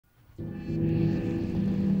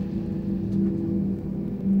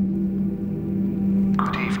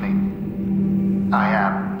Good evening. I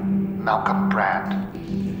am Malcolm Brand,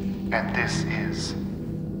 and this is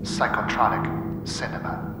Psychotronic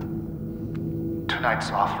Cinema.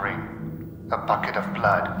 Tonight's offering, A Bucket of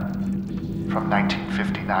Blood from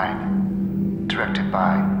 1959, directed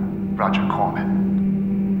by Roger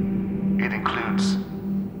Corman. It includes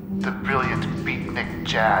the brilliant beatnik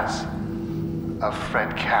jazz of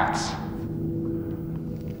Fred Katz,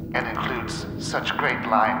 and includes such great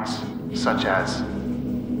lines such as,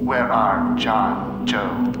 "Where are John,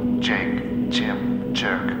 Joe, Jake, Jim,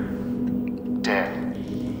 Jerk?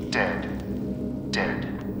 Dead, dead, dead."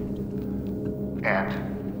 And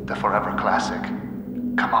the forever classic,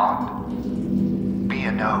 "Come on, be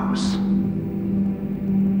a nose."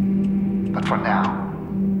 But for now,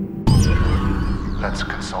 let's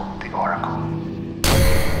consult the oracle.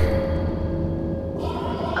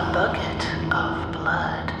 A Bucket of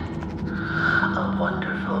Blood. A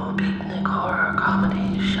wonderful beatnik horror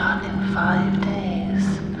comedy shot in 5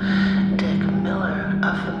 days. Dick Miller,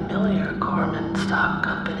 a familiar Corman stock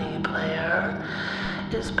company player,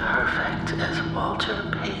 is perfect as Walter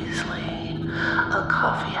Paisley, a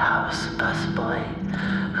coffeehouse busboy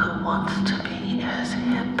who wants to be as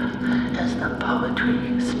hip as the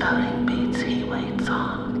poetry-spouting beats he waits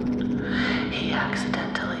on. He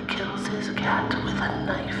accidentally kills his cat with a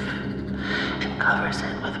knife and covers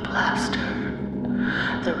it with plaster.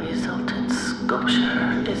 The resultant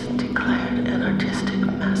sculpture is declared an artistic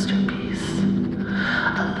masterpiece.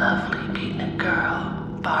 A lovely beatnik girl,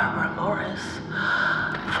 Barboura Morris,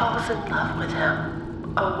 falls in love with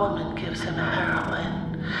him. A woman gives him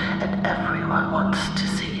heroin, and everyone wants to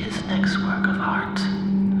see his next work of art.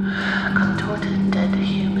 Contorted dead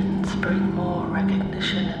humans bring more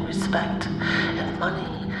recognition and respect and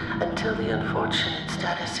money until the unfortunate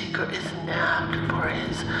status seeker is nabbed for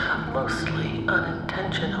his mostly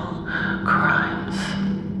unintentional crimes.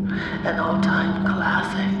 An all-time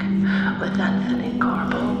classic with Anthony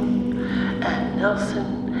Carbone and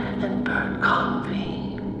Nelson and Bert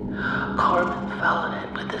Convy. Corman followed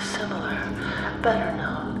it with a similar,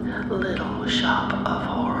 better-known Little Shop of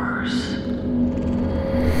Horrors.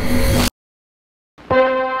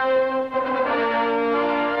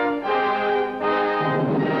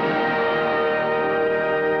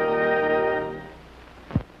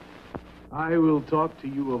 I will talk to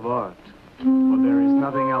you of art, for there is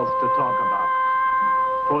nothing else to talk about.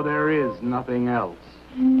 For there is nothing else.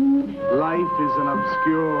 Life is an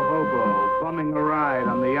obscure hobo bumming a ride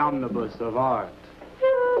on the omnibus of art.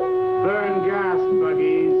 Burn gas,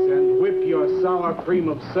 buggies, and whip your sour cream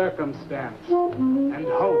of circumstance, and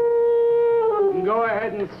hope. And go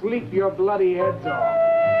ahead and sleep your bloody heads off.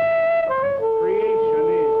 Creation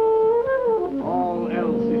is. All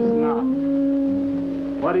else is not.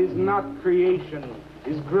 What is not creation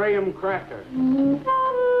is graham crackers.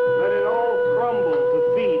 Let it all crumble to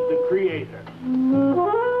feed the creator.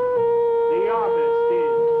 The artist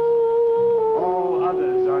is. All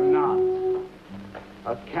others are not.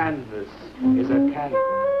 A canvas is a canvas,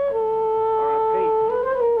 or a painting.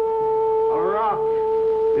 A rock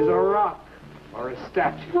is a rock, or a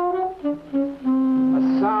statue. A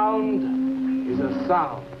sound is a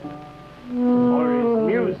sound, or is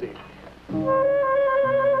music.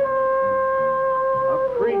 A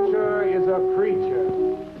creature is a creature,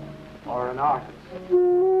 or an artist.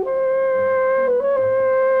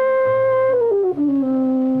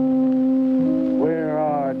 Where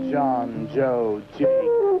are John, Joe,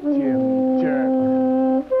 Jake, Jim, Jerk?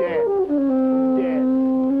 Dead, dead,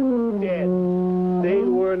 dead. They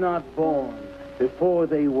were not born. Before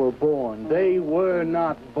they were born, they were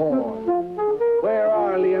not born. Where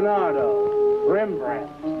are Leonardo, Rembrandt,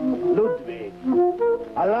 Ludwig?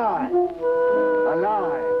 Alive,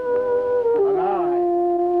 alive, alive.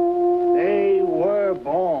 They were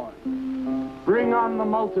born. Bring on the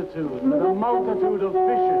multitude of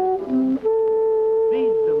fishes.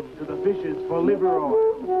 Feed them to the fishes for liver oil,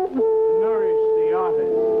 to nourish the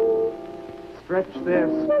artist. Stretch their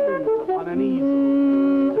skins upon an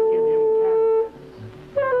easel to give him canvas.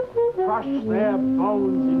 Crush their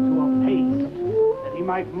bones into a paste that he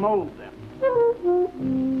might mold them.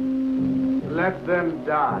 Let them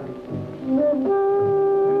die.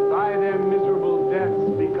 And by their miserable deaths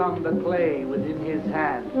become the clay within his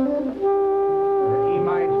hands, that he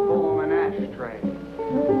might form an ashtray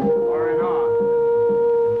or an ark.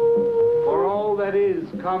 For all that is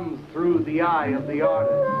comes through the eye of the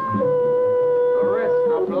artist. The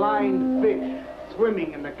rest are blind fish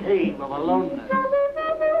swimming in the cave of aloneness.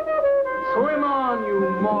 Swim on, you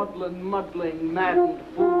maudlin, muddling, maddened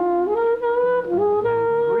fools, and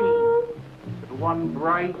breathe. one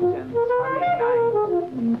bright and sunny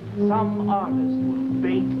night, some artist will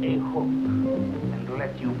bait a hook and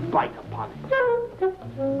let you bite upon it.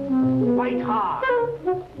 Bite hard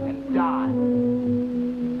and die.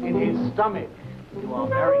 In his stomach, you are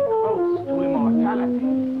very close to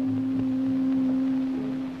immortality.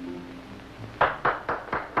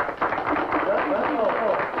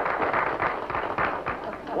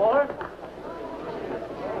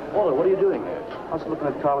 Walter, what are you doing here? I was looking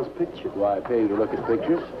at Carla's picture. Why, I pay you to look at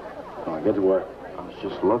pictures? Come on, get to work. I was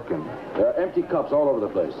just looking. There are empty cups all over the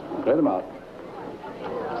place. Clear them out.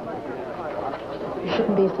 You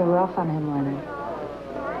shouldn't be so rough on him, Leonard.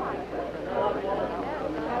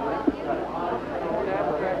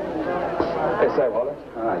 Hey, say, Walter.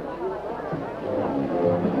 All right.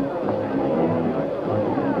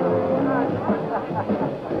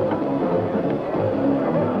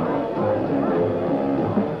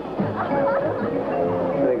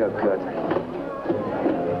 There you go, Kurt.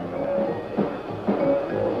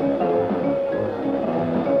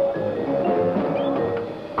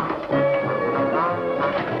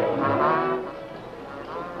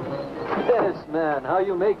 Yes, man. How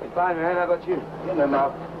you making? Fine, man. How about you? In there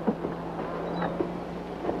now.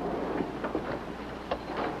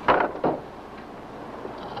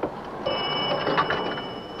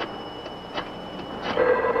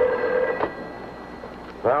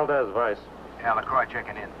 Valdez, Vice. Yeah, LaCroix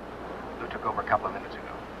checking in. Lou took over a couple of minutes ago.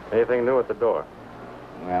 Anything new at the door?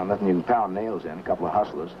 Well, nothing you can pound nails in. A couple of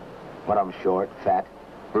hustlers. One of them short, fat,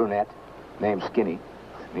 brunette, named Skinny.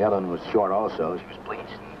 The other one was short also. She was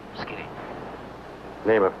bleached and skinny.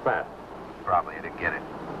 Name of Fat. Probably I didn't get it.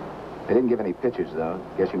 They didn't give any pictures, though.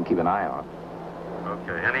 Guess you can keep an eye on.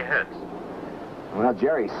 Okay. Any heads? Well,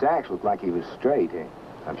 Jerry Sachs looked like he was straight.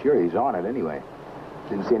 I'm sure he's on it anyway.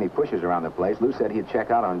 Didn't see any pushers around the place. Lou said he'd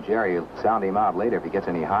check out on Jerry. He'll sound him out later if he gets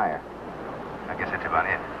any higher. I guess that's about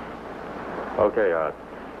it. Okay,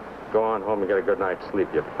 go on home and get a good night's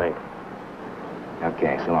sleep, you think.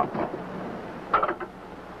 Okay, so long.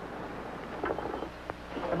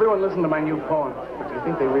 Everyone listen to my new poem. Do you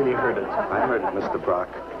think they really heard it? I heard it, Mr. Brock.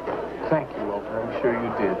 Thank you, Walter. I'm sure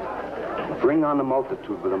you did. Bring on the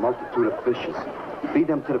multitude with a multitude of fishes. Feed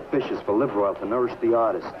them to the fishes for liver oil to nourish the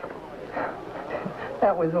artist.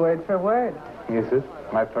 That was word for word. Is it?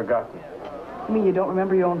 I've forgotten. You mean you don't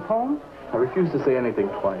remember your own poem? I refuse to say anything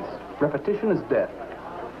twice. Repetition is death.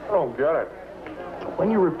 I don't get it. When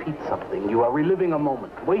you repeat something, you are reliving a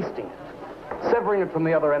moment, wasting it, severing it from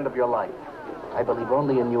the other end of your life. I believe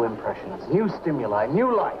only in new impressions, new stimuli, new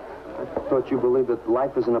life. I thought you believed that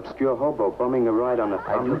life is an obscure hobo bumming a ride on the...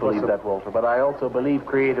 I do believe that, Walter, but I also believe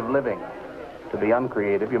creative living. To be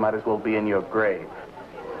uncreative, you might as well be in your grave.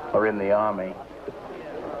 Or in the army.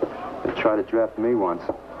 They tried to draft me once.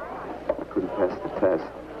 I couldn't pass the test.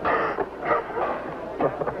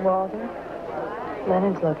 Walter,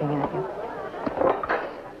 Leonard's looking at you.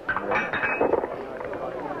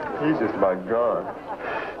 He's just about gone.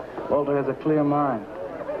 Walter has a clear mind.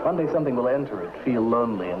 One day something will enter it, feel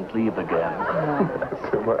lonely, and leave again.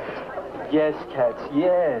 So much. Yes, Katz,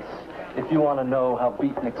 yes. If you want to know how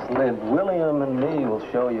beatniks live, William and me will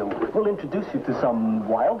show you. We'll introduce you to some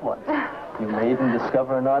wild ones. You may even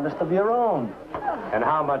discover an artist of your own. And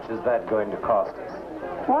how much is that going to cost us?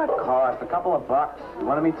 What cost? A couple of bucks. You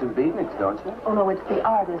want to meet some beatniks, don't you? Oh, no, it's the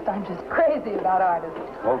artist. I'm just crazy about artists.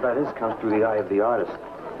 All that is comes through the eye of the artist.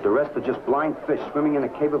 The rest are just blind fish swimming in a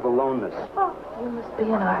cave of aloneness. Oh, you must be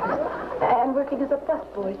an artist. And working as a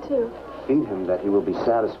busboy, too. Feed him that he will be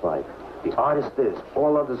satisfied. The artist is.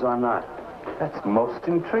 All others are not. That's most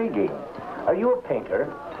intriguing. Are you a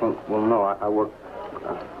painter? Well, no, I work...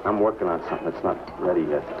 I'm working on something that's not ready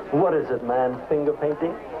yet. What is it, man? Finger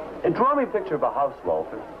painting? Draw me a picture of a house,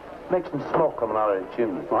 Walter. Make some smoke coming out of the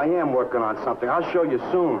chimney. Well, I am working on something. I'll show you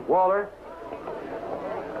soon. Walter?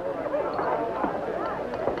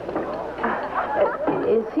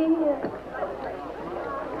 Is he...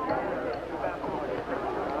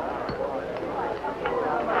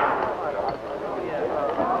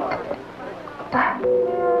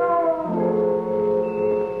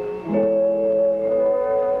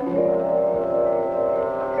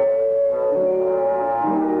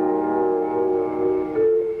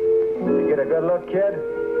 You get a good look, kid?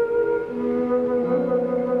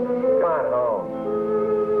 Come on home.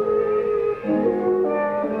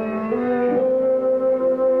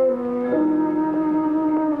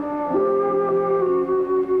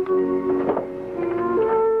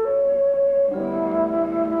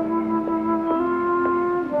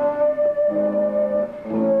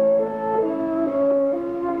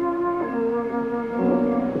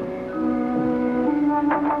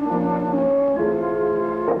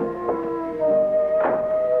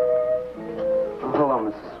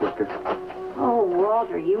 Swicker. Oh,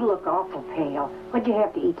 Walter, you look awful pale. What'd you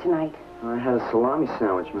have to eat tonight? I had a salami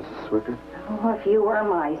sandwich, Mrs. Swicker. Oh, if you were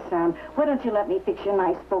my son, why don't you let me fix you a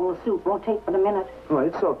nice bowl of soup? Won't take but a minute. Oh,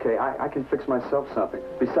 it's okay. I can fix myself something.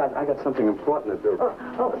 Besides, I got something important to do.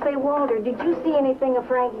 Say, Walter, did you see anything of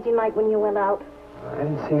Frankie tonight when you went out? I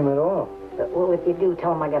didn't see him at all. Well, if you do,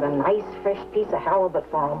 tell him I got a nice, fresh piece of halibut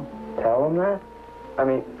for him. Tell him that? I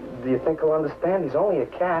mean, do you think he'll understand? He's only a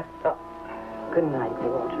cat. Good night,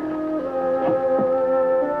 Walter.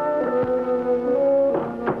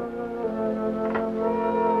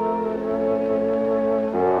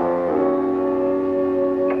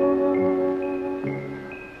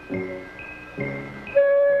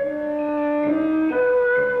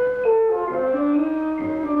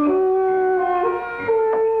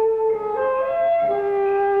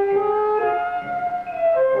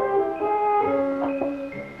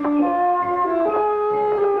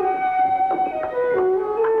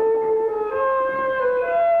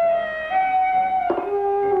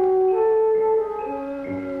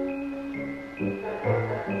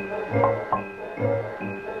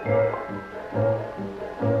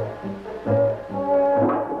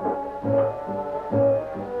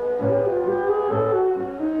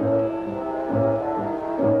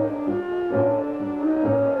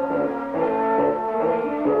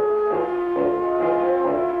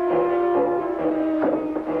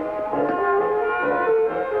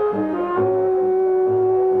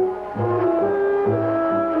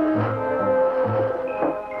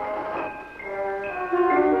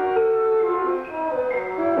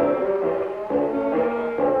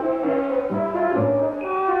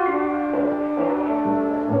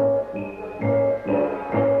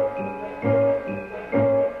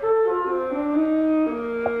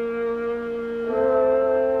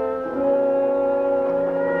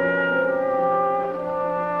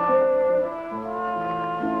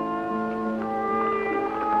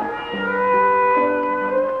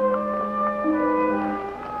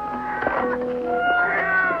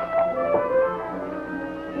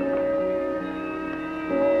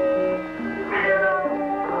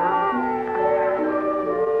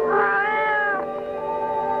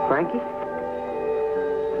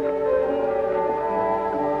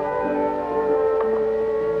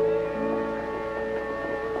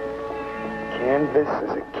 Canvas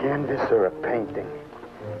is a canvas or a painting.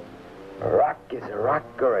 A rock is a rock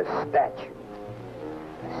or a statue.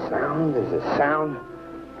 A sound is a sound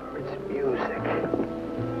or it's music.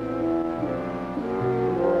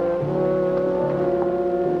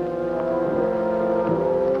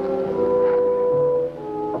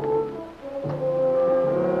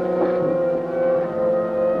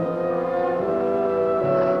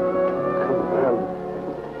 Come on,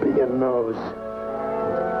 be a nose.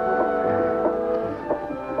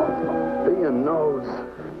 Be a nose.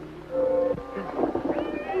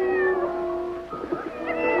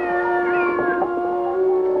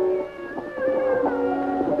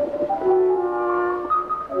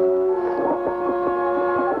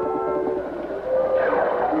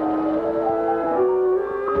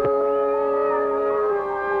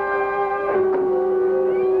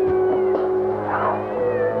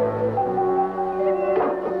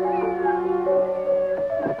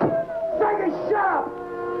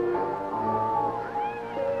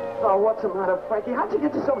 What's the matter, Frankie? How'd you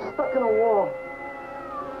get yourself stuck in a wall?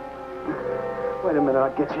 Wait a minute,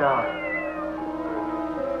 I'll get you out.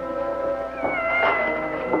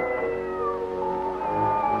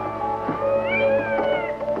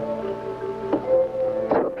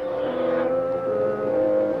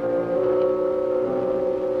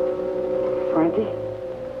 Frankie?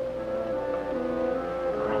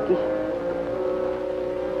 Frankie?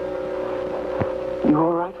 You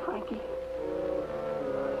all right, Frankie?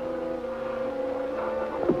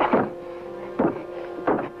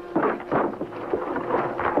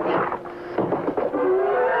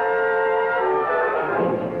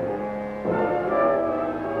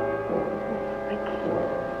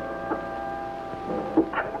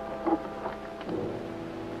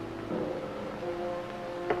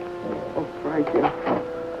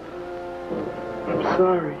 I'm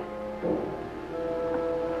sorry.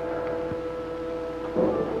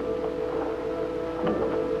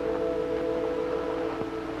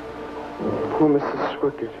 Poor Mrs.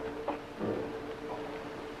 Swickard.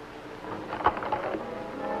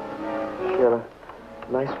 She had a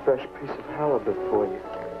nice fresh piece of halibut for you.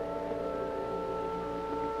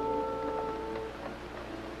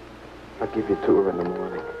 I'll give you to her in the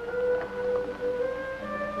morning.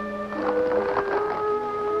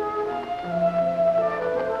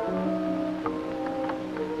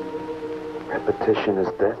 Repetition is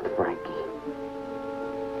death, Frankie.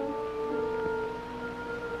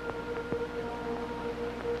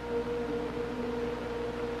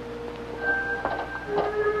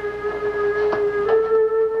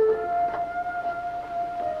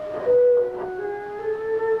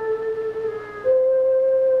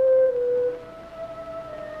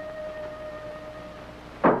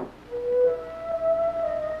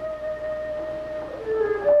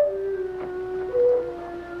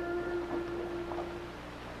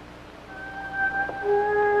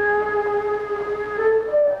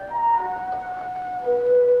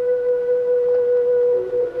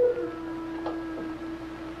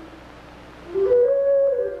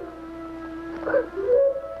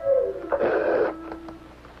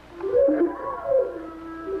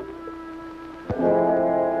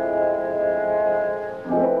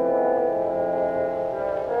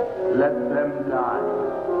 Let them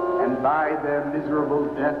die, and by their miserable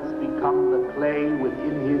deaths become the clay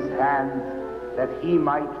within his hands, that he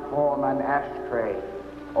might form an ashtray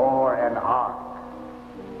or an ark.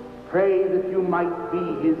 Pray that you might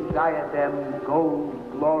be his diadem, gold,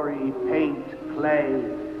 glory, paint,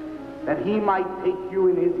 clay, that he might take you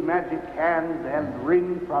in his magic hand and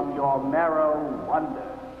wring from your marrow wonder.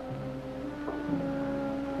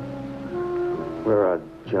 We're a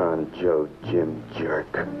John, Joe, Jim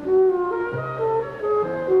jerk.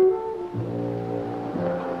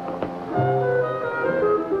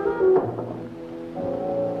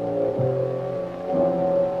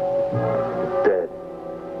 Dead,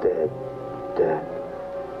 dead, dead.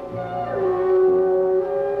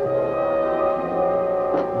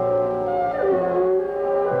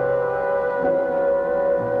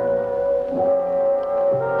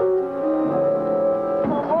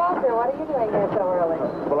 Walter, what are you doing here so early?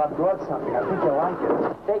 Well, I brought something. I think you'll like it.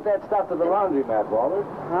 Take that stuff to the laundromat, Walter.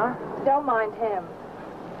 Huh? Don't mind him.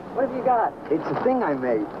 What have you got? It's a thing I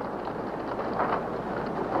made.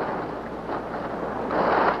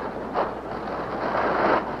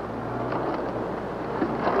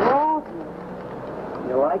 Walter.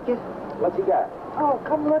 You like it? What you got? Oh,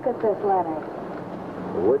 come look at this letter.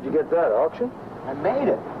 Well, where'd you get that, auction? I made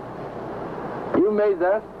it. You made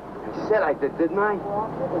that? I said I did, didn't I?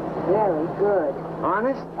 Walter, it's very good.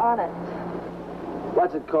 Honest? Honest.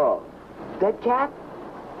 What's it called? Dead Cat?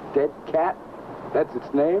 Dead Cat? That's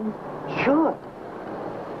its name? Sure.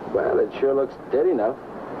 Well, it sure looks dead enough.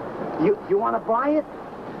 You want to buy it?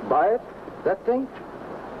 Buy it? That thing?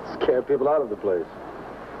 Scare people out of the place.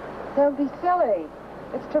 Don't be silly.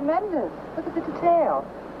 It's tremendous. Look at the detail.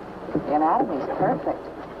 The anatomy's perfect.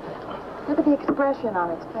 Look at the expression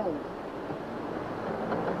on its face.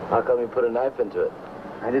 How come you put a knife into it?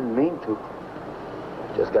 I didn't mean to.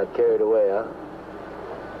 Just got carried away, huh?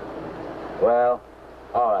 Well,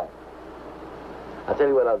 all right. I'll tell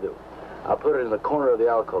you what I'll do. I'll put it in the corner of the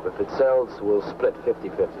alcove. If it sells, we'll split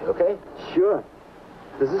 50-50, okay? Sure.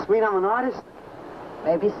 Does this mean I'm an artist?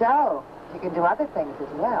 Maybe so. You can do other things as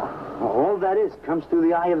well. Well, all that is comes through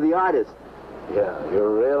the eye of the artist. Yeah, you're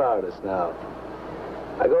a real artist now.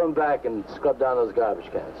 I go in back and scrub down those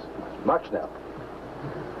garbage cans. March now.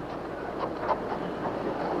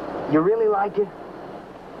 You really like it?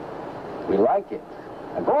 We like it.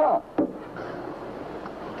 Now go on.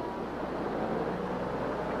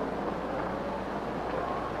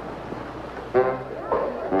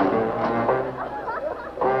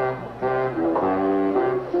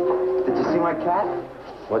 Did you see my cat?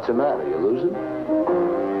 What's the matter? You losing?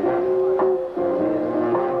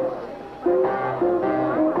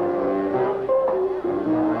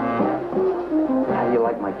 How do you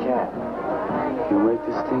like my cat? You make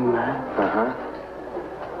this thing, man? Uh-huh.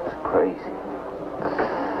 It's crazy.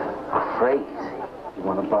 Crazy. You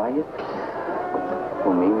want to buy it?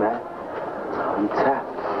 For me, man? On tap.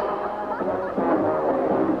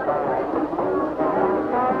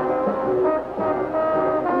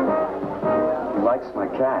 He likes my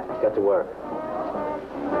cat. Get to work.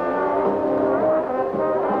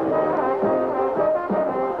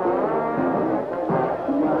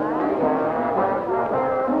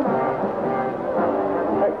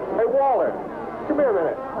 Hey, Walter, come here a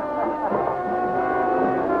minute.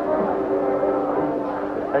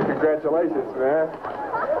 Hey, congratulations, man.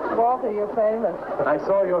 Walter, you're famous. I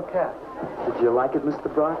saw your cat. Did you like it,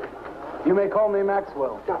 Mr. Brock? You may call me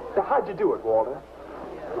Maxwell. Now, how'd you do it, Walter?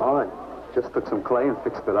 Oh, I just took some clay and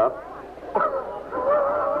fixed it up.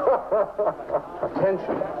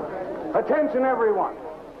 Attention. Attention, everyone.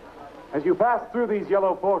 As you pass through these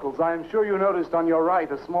yellow portals, I am sure you noticed on your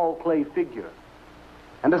right a small clay figure,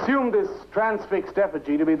 and assumed this transfixed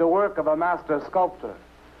effigy to be the work of a master sculptor.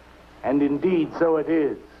 And indeed, so it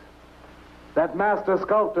is. That master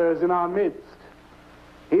sculptor is in our midst.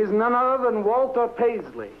 He is none other than Walter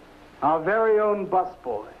Paisley, our very own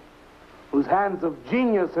busboy, whose hands of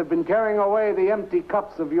genius have been carrying away the empty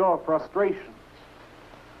cups of your frustrations.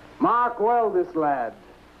 Mark well this lad.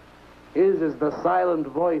 His is the silent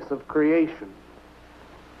voice of creation.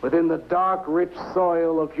 Within the dark, rich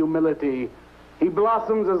soil of humility, he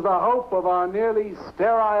blossoms as the hope of our nearly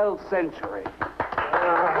sterile century.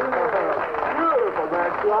 Beautiful,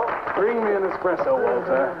 Maxwell. Bring me an espresso,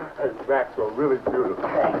 Walter. Hey, Maxwell, really beautiful.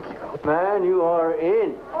 Thank you. Man, you are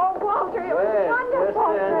in. Oh, Walter, it was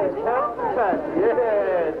wonderful.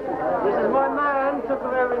 Yes. This is my man. Took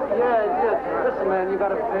of everything. Yes. Listen, man, you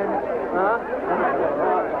got a pen? Huh?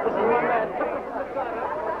 This is my man.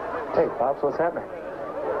 Hey, Pops, what's happening?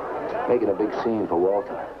 Making a big scene for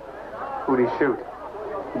Walter. Who'd he shoot?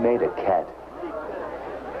 He made a cat.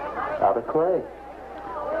 Out of clay.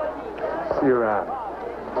 See you around.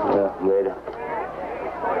 Yeah, later.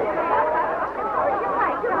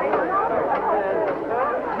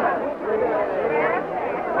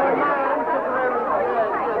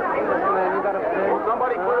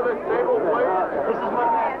 Somebody clear this table, please.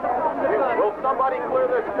 Will somebody clear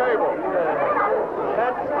this table?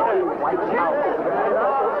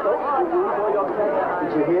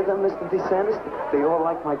 Did you hear them, Mr. DeSantis? They all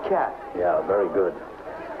like my cat. Yeah, very good.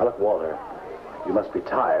 Now, look, Walter, you must be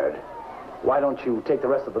tired. Why don't you take the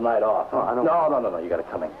rest of the night off? Oh, I don't... No, you got it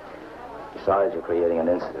coming. Besides, you're creating an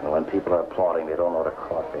incident. When people are applauding, they don't order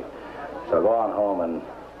coffee. So go on home and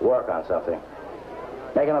work on something.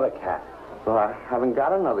 Make another cat. Well, I haven't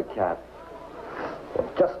got another cat. Well,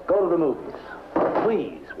 just go to the movies.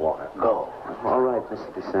 Please, Walter, go. All right,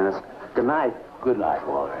 Mr. DeSantis. Good night. Good night,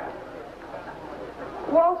 Walter.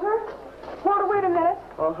 Walter? Walter, wait a minute.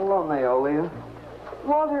 Oh, hello, Naolia.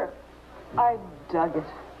 Walter, I dug it.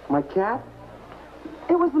 My cat?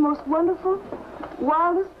 It was the most wonderful,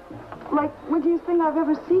 wildest, like, wiggiest thing I've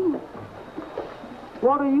ever seen.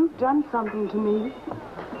 Walter, you've done something to me.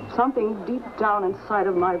 Something deep down inside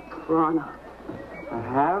of my prana. I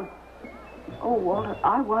have? Oh, Walter,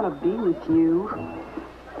 I want to be with you.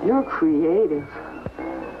 You're creative.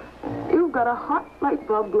 You've got a hot light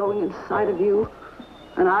bulb glowing inside of you,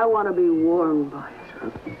 and I want to be warmed by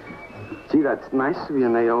it. Gee, that's nice of you,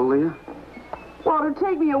 Naolia. Walter,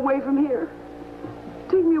 take me away from here.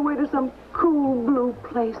 Take me away to some cool blue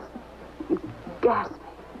place. Gas me.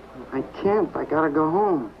 I can't. I gotta go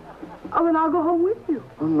home. Oh, then I'll go home with you.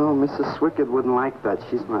 Oh, no, Mrs. Swickett wouldn't like that.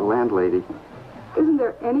 She's my landlady. Isn't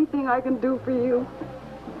there anything I can do for you?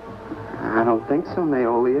 I don't think so,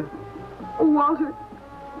 Naolia. Oh, Walter,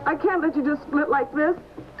 I can't let you just split like this.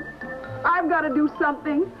 I've got to do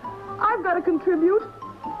something. I've got to contribute.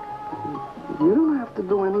 You don't have to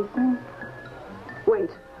do anything.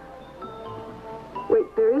 Wait.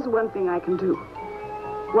 Wait, there is one thing I can do.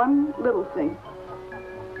 One little thing.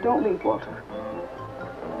 Don't leave, Walter.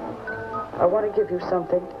 I want to give you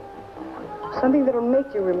something. Something that'll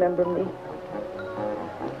make you remember me.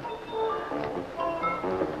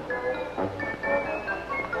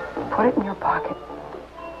 Put it in your pocket.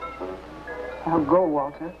 Now go,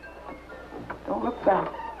 Walter. Don't look back.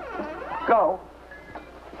 Just go.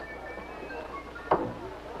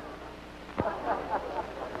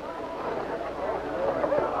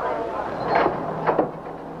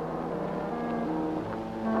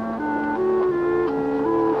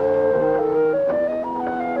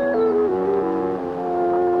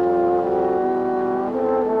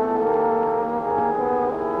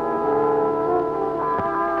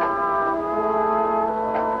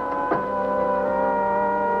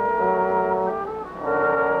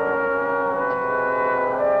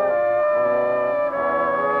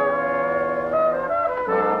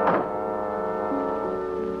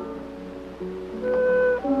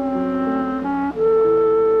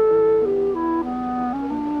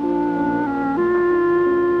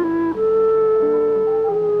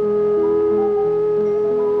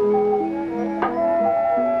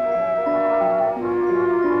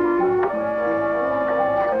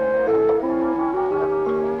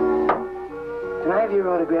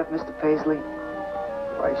 Mr. Paisley?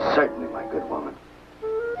 Why, certainly, my good woman.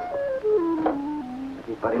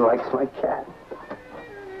 Everybody likes my cat.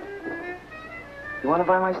 You want to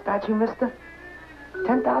buy my statue, mister?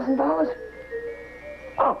 $10,000?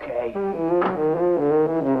 Okay.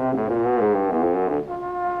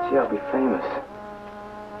 Gee, I'll be famous.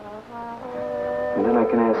 And then I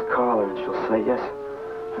can ask Carla, and she'll say yes.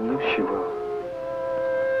 I know she will.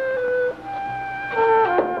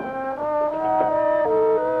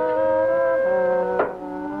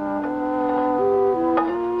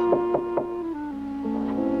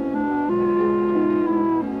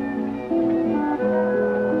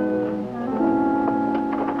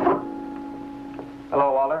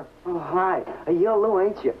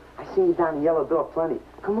 You. I seen you down the yellow door plenty.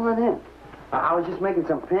 Come on in. I was just making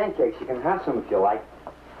some pancakes. You can have some if you like.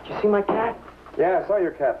 Did you see my cat? Yeah, I saw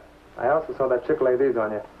your cat. I also saw that chick lay these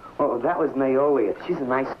on you. Oh, that was Naolia. She's a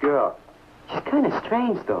nice girl. She's kind of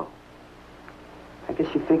strange, though. I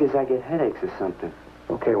guess she figures I get headaches or something.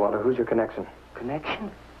 Okay, Walter, who's your connection?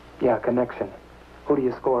 Connection? Yeah, connection. Who do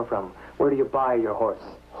you score from? Where do you buy your horse?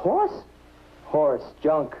 Horse? Horse,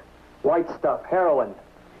 junk, white stuff, heroin.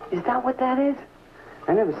 Is that what that is?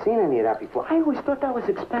 I never seen any of that before. I always thought that was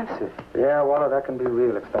expensive. Yeah, Walter, that can be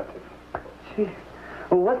real expensive. Gee.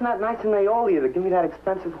 Well, wasn't that nice of Naolia to give me that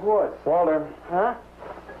expensive horse? Walter. Huh?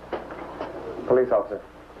 Police officer.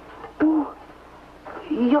 Oh,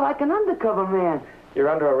 you're like an undercover man. You're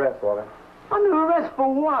under arrest, Walter. Under arrest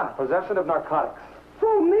for what? Possession of narcotics.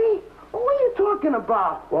 For me? What are you talking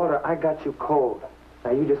about? Walter, I got you cold.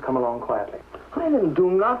 Now, you just come along quietly. I didn't do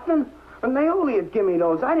nothing. And Naoli had given me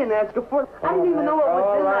those. I didn't ask her for it. I didn't even know it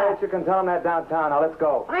was in All right, there. you can tell him that downtown. Now, let's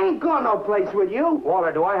go. I ain't going no place with you.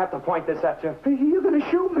 Walter, do I have to point this at you? You're going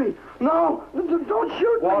to shoot me. No, don't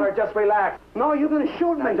shoot me. Walter, just relax. No, you're going to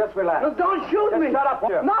shoot me. Now, just relax. No, don't shoot Just me. shut up,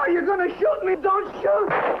 Walter. No, you're going to shoot me. Don't shoot.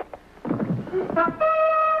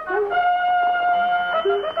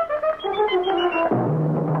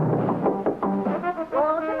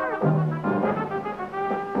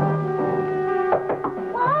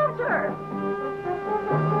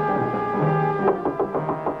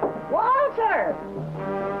 Walter!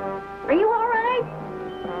 Are you all right?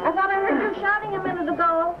 I thought I heard you shouting a minute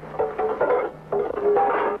ago.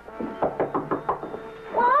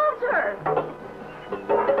 Walter!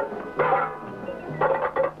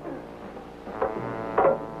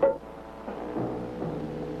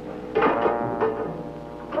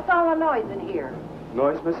 What's all the noise in here?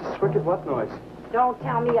 Noise, Mrs. Swickett? What noise? Don't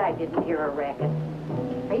tell me I didn't hear a racket.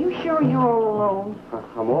 Are you sure you're all alone?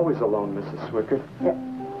 I'm always alone, Mrs. Swickett.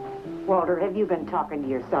 Walter, have you been talking to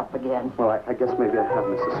yourself again? Well, I guess maybe I have,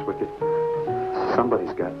 Mrs. Swickett.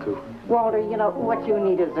 Somebody's got to. Walter, you know, what you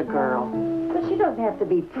need is a girl. But she doesn't have to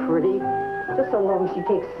be pretty, just so long as she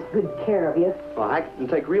takes good care of you. Well, I can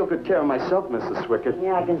take real good care of myself, Mrs. Swickett.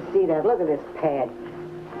 Yeah, I can see that. Look at this pad.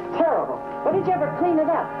 Terrible. When did you ever clean it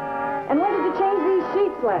up? And when did you change these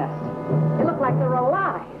sheets last? They look like they're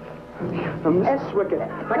alive. Mrs. Swickett,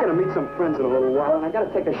 I gotta meet some friends in a little while, and I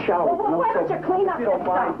gotta take a shower. Well, why don't you clean up if you don't this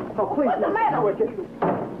mind. stuff? Oh, please, What's the Mrs. matter?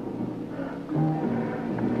 Swickett.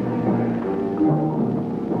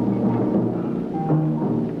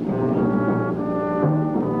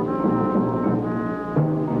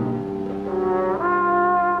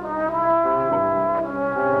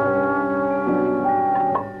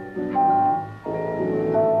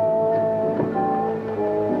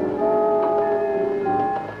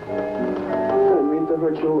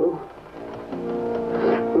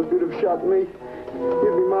 If you'd have shot me,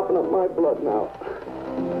 you'd be mopping up my blood now.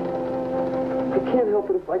 I can't help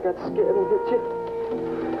it if I got scared and hit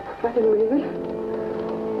you. I didn't mean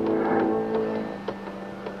it.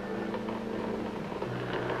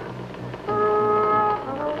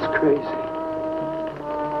 It's crazy.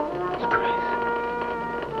 It's crazy.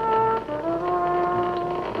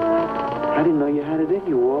 I didn't know you had it in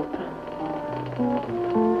you, Walter.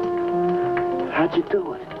 How'd you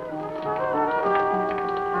do it?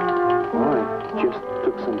 Just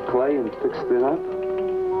took some clay and fixed it up.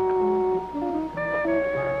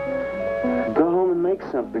 Go home and make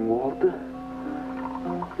something, Walter.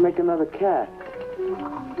 Make another cat.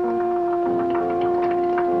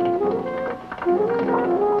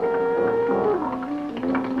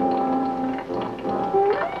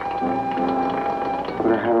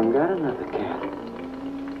 But I haven't got another cat.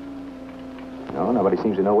 No, nobody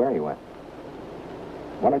seems to know where he went.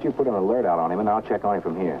 Why don't you put an alert out on him and I'll check on him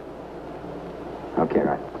from here. Okay,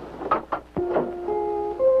 right.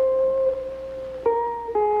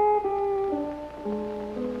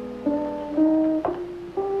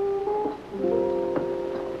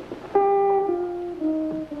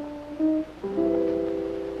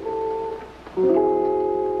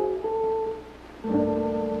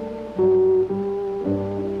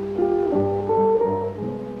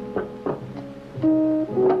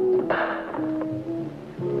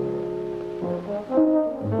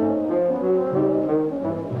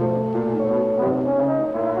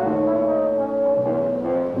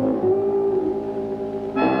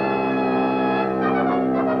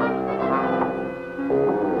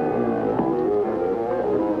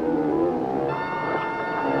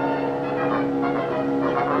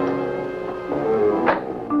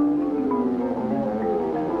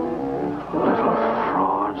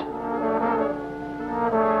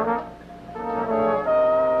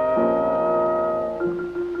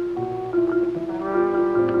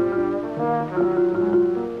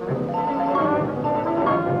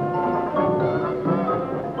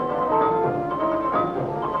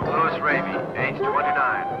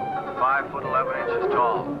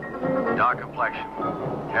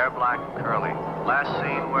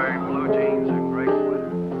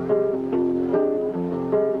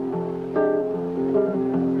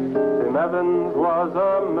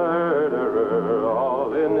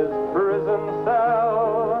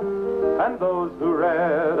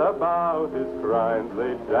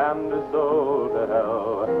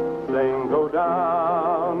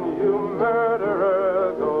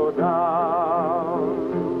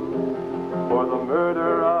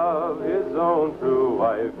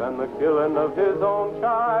 and the killing of his own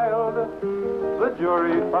child. The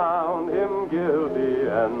jury found him guilty,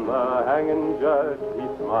 and the hanging judge, he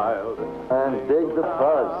smiled. And dig the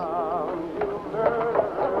fuzz.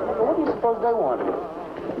 What do you suppose they wanted?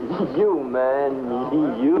 You, man,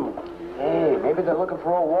 you. Hey, maybe they're looking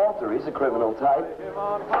for old Walter. He's a criminal type.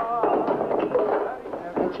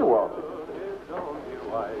 Ain't you, Walter?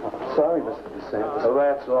 Sorry, Mr. DeSantis. Oh,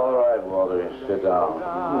 that's all right, Walter. Sit down.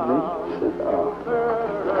 Sit down.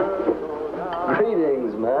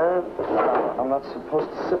 Greetings, man. I'm not supposed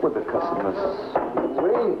to sit with the customers.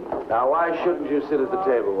 Greetings. Now, why shouldn't you sit at the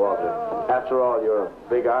table, Walter? After all, you're a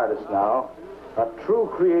big artist now. A true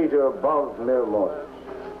creator above mere mortals.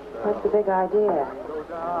 What's the big idea?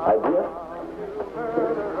 Idea?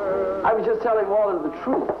 I was just telling Walter the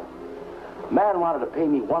truth. Man wanted to pay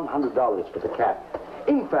me $100 for the cat.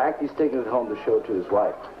 In fact, he's taking it home to show it to his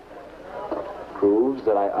wife. Proves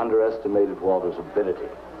that I underestimated Walter's ability.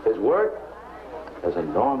 His work has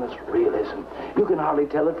enormous realism. You can hardly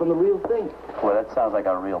tell it from the real thing. Well, that sounds like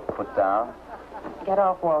a real put-down. Get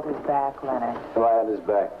off Walter's back, Leonard. Am I on his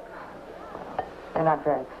back? You're not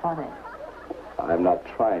very funny. I'm not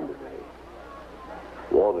trying to be.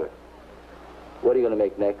 Walter, what are you going to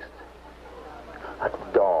make next? A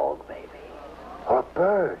dog, maybe. Or a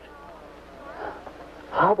bird.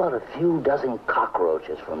 How about a few dozen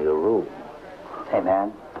cockroaches from your room? Hey,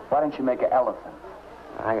 man, why don't you make an elephant?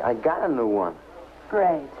 I got a new one.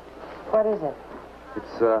 Great. What is it?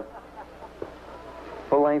 It's a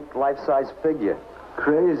full-length, life-size figure.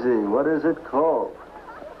 Crazy. What is it called?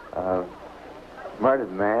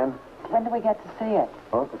 Murdered man. When do we get to see it?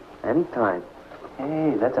 Oh, anytime.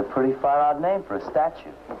 Hey, that's a pretty far-out name for a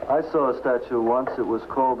statue. I saw a statue once. It was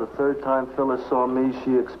called The Third Time Phyllis Saw Me,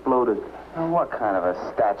 She Exploded. And what kind of a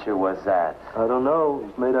statue was that? I don't know. It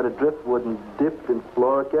was made out of driftwood and dipped in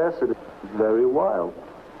fluoric acid. It's very wild.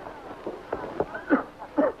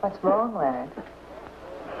 What's wrong, Leonard?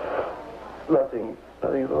 Nothing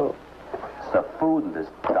at all. It's the food in this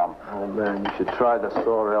dump. Oh, man, you should try the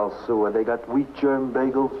Sorrel sewer. They got wheat germ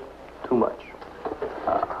bagels. Too much.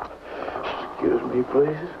 Excuse me,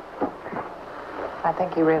 please. I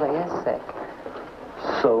think he really is sick.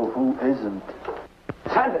 So who isn't?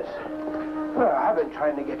 Sanders! Well, I've been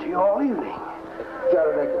trying to get to you all evening.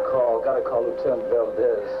 Gotta make a call. Gotta call Lieutenant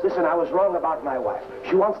Valdez. Listen, I was wrong about my wife.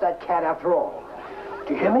 She wants that cat after all.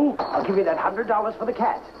 Do you hear me? I'll give you that $100 for the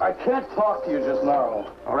cat. I can't talk to you just now.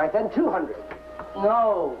 All right, then, $200.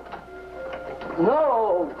 No.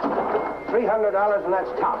 No. $300, and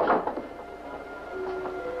that's tops.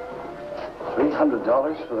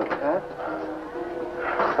 $300 for the cat?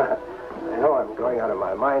 I know I'm going out of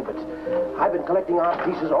my mind, but I've been collecting art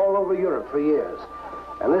pieces all over Europe for years.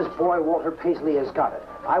 And this boy, Walter Paisley, has got it.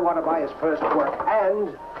 I want to buy his first work,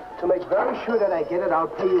 and to make very sure that I get it, I'll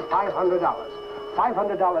pay you $500.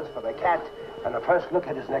 $500 for the cat, and the first look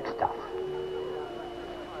at his next stuff.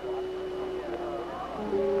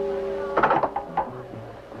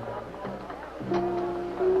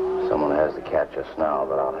 Someone has the cat just now,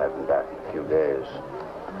 but I'll have him back in a few days.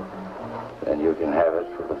 Then you can have it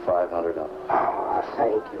for the $500. Oh,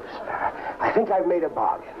 thank you, sir. I think I've made a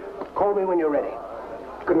bargain. Call me when you're ready.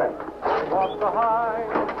 Good night. Walked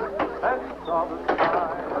behind and saw the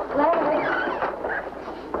sky. Larry.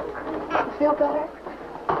 You feel better?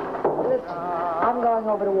 Listen, I'm going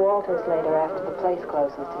over to Walter's later after the place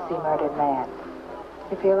closes to see Murdered Man.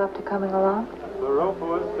 You feel up to coming along? The rope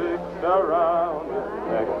was fixed around his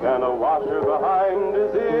neck and a washer behind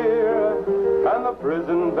his ear. And the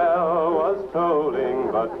prison bell was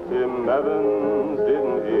tolling, but Tim Evans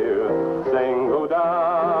didn't hear. Saying, go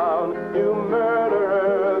down, you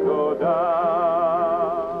murderer, go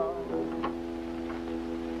down.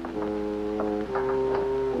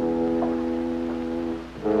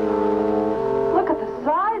 Look at the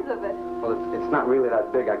size of it. Well, it's not really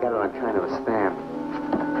that big. I got it on kind of a stand.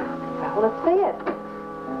 Well, let's see it.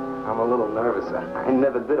 I'm a little nervous. I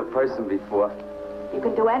never did a person before. You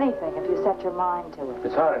can do anything if you set your mind to it.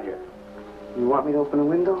 It's hot in here. You want me to open a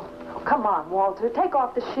window? Oh, come on, Walter. Take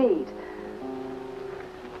off the sheet.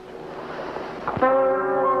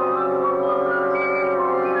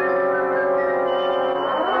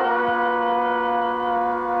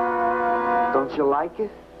 Don't you like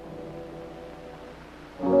it?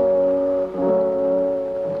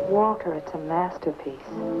 Walter, it's a masterpiece.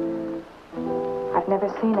 I've never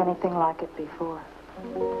seen anything like it before.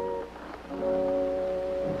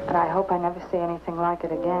 And I hope I never see anything like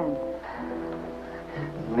it again.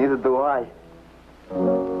 Neither do I.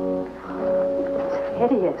 It's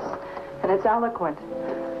hideous, and it's eloquent.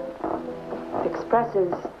 It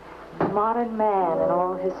expresses modern man and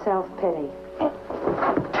all his self-pity.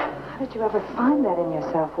 did you ever find that in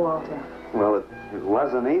yourself, Walter? Well, it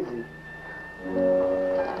wasn't easy.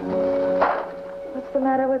 What's the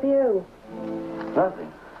matter with you?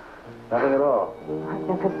 Nothing. Nothing at all. I've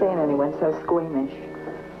never seen anyone so squeamish.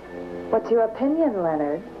 What's your opinion,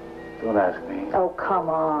 Leonard? Don't ask me. Oh, come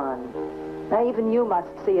on. Now, even you must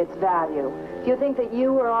see its value. Do you think that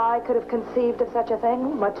you or I could have conceived of such a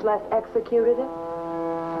thing, much less executed it?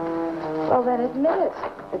 Well, then admit it.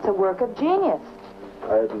 It's a work of genius.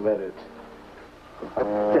 I admit it.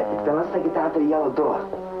 Then let's take it down to the yellow door.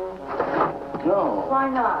 No. Why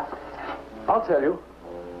not? I'll tell you.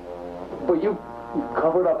 But you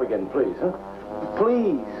cover it up again, please, huh?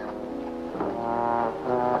 Please.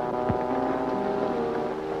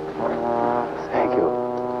 Thank you.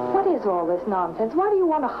 What is all this nonsense? Why do you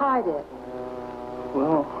want to hide it?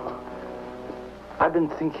 Well, I've been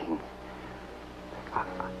thinking.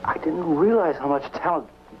 I didn't realize how much talent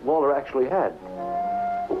Walter actually had.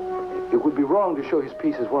 It would be wrong to show his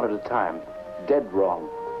pieces one at a time. Dead wrong.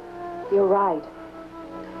 You're right.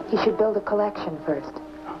 You should build a collection first.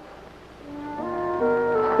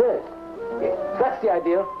 Good. That's the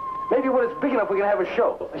idea. Maybe when it's big enough, we can have a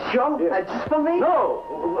show. A show? Yeah. Just for me? No,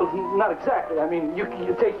 well, not exactly. I mean, you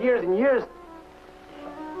take years and years.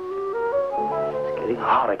 It's getting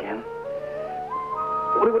hot again.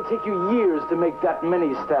 Well, it would take you years to make that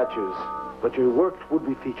many statues, but your work would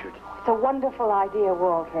be featured. It's a wonderful idea,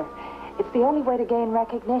 Walter. It's the only way to gain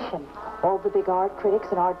recognition. All the big art critics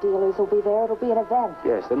and art dealers will be there. It'll be an event.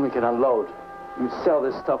 Yes, then we can unload. You sell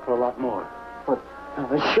this stuff for a lot more. But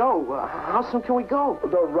the show, how soon can we go?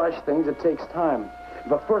 Well, don't rush things. It takes time.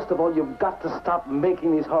 But first of all, you've got to stop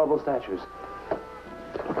making these horrible statues.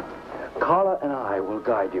 Carla and I will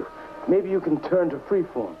guide you. Maybe you can turn to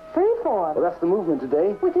freeform. Freeform? Well, that's the movement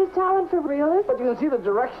today. With his talent for realism? But you can see the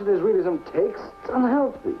direction his realism takes. It's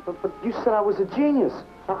unhealthy. But you said I was a genius.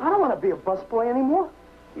 I don't want to be a busboy anymore.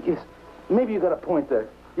 Yes, maybe you got a point there.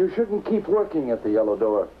 You shouldn't keep working at the yellow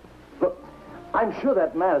door. Look, I'm sure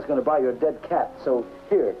that man is going to buy your dead cat. So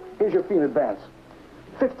here's your fee in advance.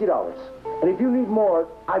 $50. And if you need more,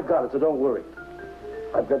 I've got it, so don't worry.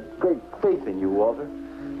 I've got great faith in you, Walter.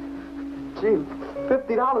 Gee,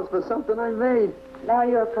 $50 for something I made. Now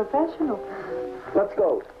you're a professional. Let's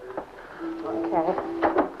go. Okay.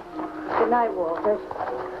 Good night, Walter.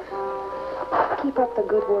 Keep up the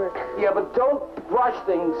good work. Yeah, but don't rush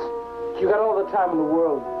things. You got all the time in the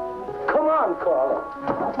world. Come on, Carla.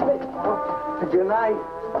 Good night.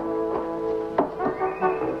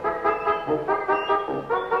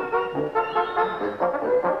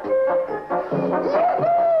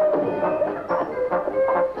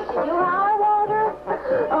 You are, Walter?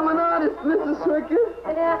 I'm an artist, Mrs. Swicker.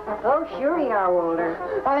 Yeah. Oh, sure you are, Walter.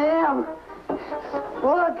 I am.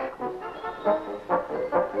 Look.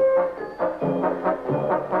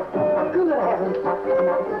 Good heavens.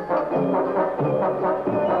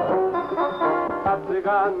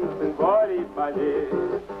 Цыган, сын полей полей,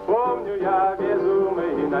 помню я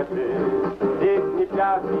безумный ночей. Здесь не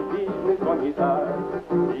пляс, не видный звон гитар,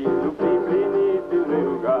 и любви пленительный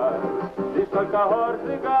угар. Здесь только хор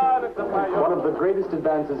цыганок запоет. One of the greatest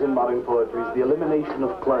advances in modern poetry is the elimination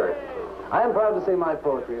of clarity. I am proud to say my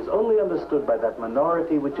poetry is only understood by that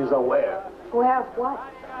minority which is aware. Who have what?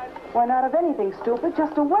 Why, not of anything stupid,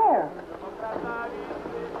 just aware.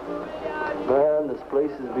 Man, this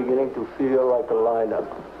place is beginning to feel like a lineup.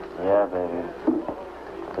 Yeah, baby.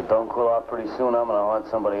 If it don't cool out pretty soon, I'm gonna haunt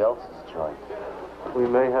somebody else's joint. We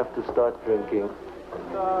may have to start drinking.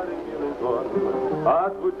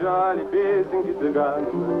 Отзвучали песенки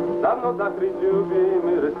цыган, давно закрыть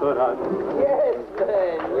любимый ресторан. Yes,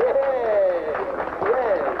 man, yes,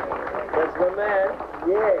 yes. That's my man,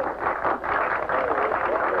 yes.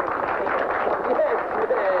 Yes,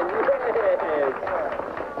 man, yes.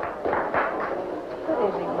 Good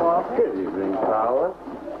evening, Walter. Good evening, Paula.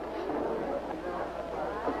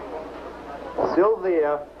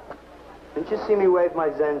 Sylvia, didn't you see me wave my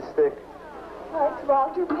Zen stick? Oh, it's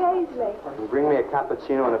Walter Paisley. Bring me a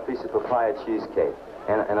cappuccino and a piece of papaya cheesecake.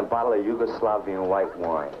 And a bottle of Yugoslavian white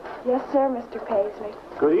wine. Yes, sir, Mr. Paisley.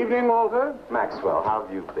 Good evening, Walter. Maxwell, how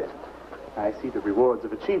have you been? I see the rewards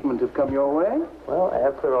of achievement have come your way. Well,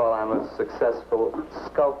 after all, I'm a successful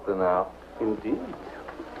sculptor now. Indeed.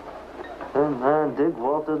 Hey, man, dig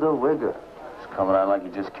Walter the Wigger. He's coming out like he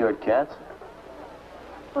just cured cancer.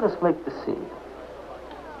 Let us make the scene.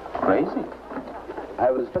 Crazy. I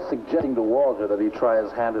was just suggesting to Walter that he try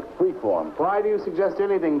his hand at freeform. Why do you suggest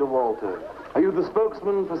anything to Walter? Are you the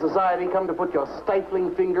spokesman for society come to put your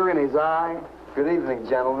stifling finger in his eye? Good evening,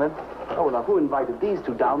 gentlemen. Oh, now who invited these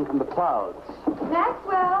two down from the clouds?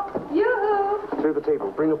 Maxwell, yoo-hoo. Clear the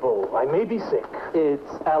table. Bring a bowl. I may be sick. It's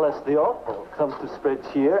Alice the Awful. Comes to spread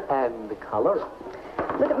cheer and color.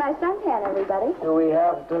 Look at my suntan, everybody. Do we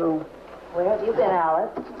have to? Where have you been,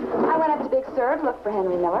 Alice? I went up to Big Sur to look for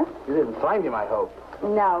Henry Miller. You didn't find him, I hope.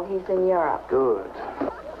 No, he's in Europe. Good.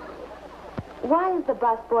 Why is the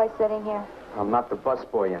busboy sitting here? I'm not the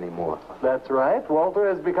busboy anymore. That's right. Walter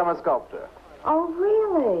has become a sculptor. Oh,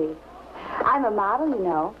 really? I'm a model, you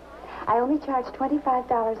know. I only charge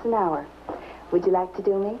 $25 an hour. Would you like to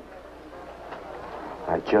do me?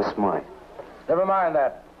 I just might. Never mind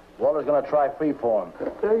that. Walter's gonna try freeform.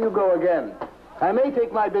 There you go again. I may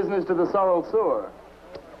take my business to the sorrel sewer.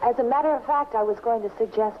 As a matter of fact, I was going to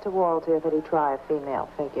suggest to Walter that he try a female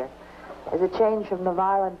figure. As a change from the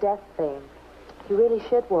violent death theme. You really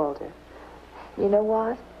should, Walter. You know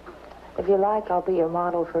what? If you like, I'll be your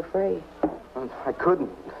model for free. I couldn't.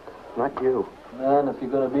 Not you. Man, if you're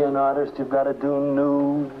going to be an artist, you've got to do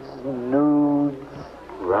nudes.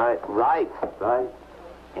 Right.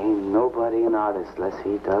 Ain't nobody an artist unless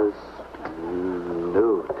he does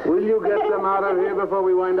nude. Will you get them out of here before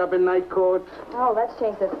we wind up in night court? Oh, let's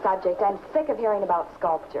change the subject. I'm sick of hearing about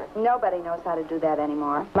sculpture. Nobody knows how to do that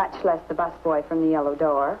anymore, much less the busboy from the Yellow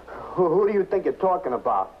Door. Who do you think you're talking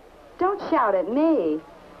about? Don't shout at me.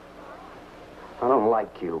 I don't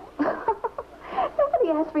like you. Nobody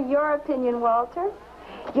asked for your opinion, Walter.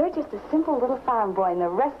 You're just a simple little farm boy, and the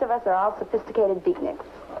rest of us are all sophisticated beatniks.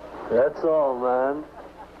 That's all, man.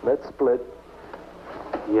 Let's split.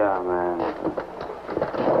 Yeah, man.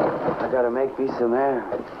 I gotta make me some air.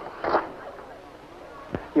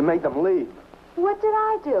 You made them leave. What did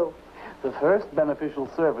I do? The first beneficial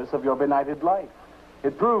service of your benighted life.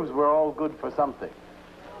 It proves we're all good for something.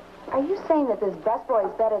 Are you saying that this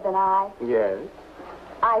busboy is better than I? Yes.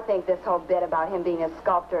 I think this whole bit about him being a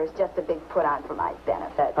sculptor is just a big put-on for my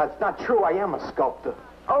benefit. That's not true. I am a sculptor.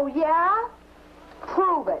 Oh, yeah?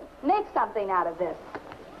 Prove it. Make something out of this.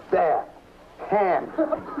 There. Hand.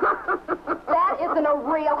 That isn't a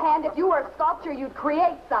real hand. If you were a sculptor, you'd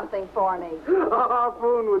create something for me. A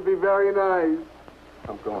harpoon would be very nice.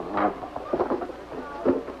 I'm going home.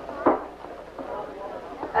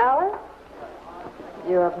 Alice?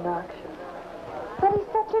 You're obnoxious. But he's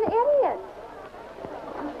such an idiot.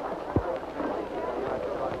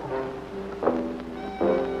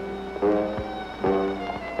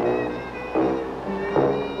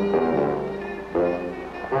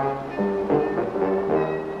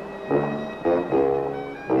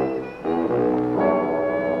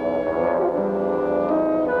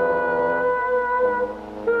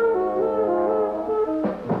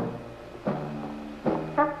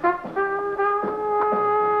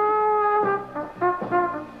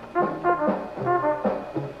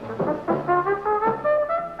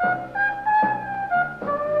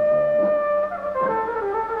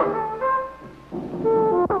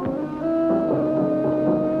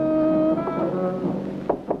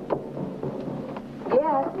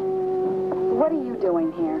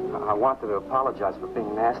 I wanted to apologize for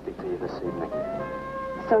being nasty to you this evening.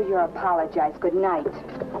 So you're apologize. Good night.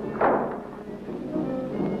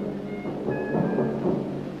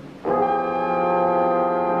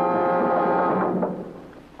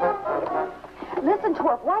 Listen,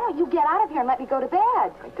 Twerp, why don't you get out of here and let me go to bed?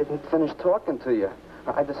 I didn't finish talking to you.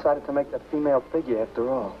 I decided to make that female figure after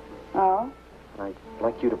all. Oh? I'd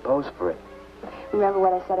like you to pose for it. Remember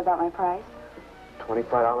what I said about my price?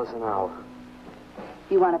 $25 an hour.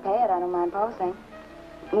 If you want to pay it, I don't mind posing.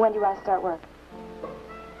 When do you want to start work?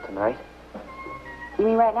 Tonight? You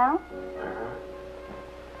mean right now?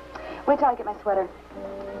 Wait till I get my sweater.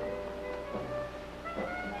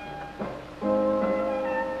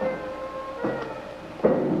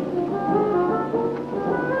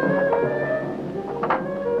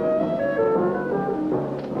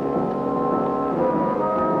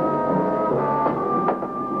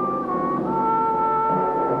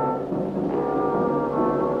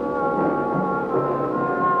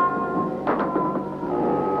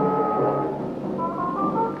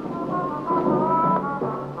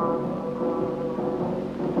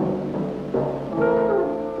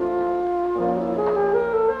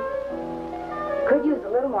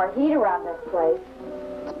 Heat around this place.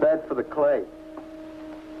 It's bad for the clay.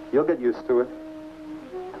 You'll get used to it.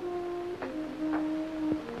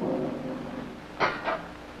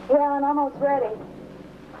 Well, I'm almost ready.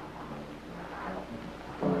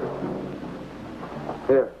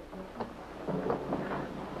 Here.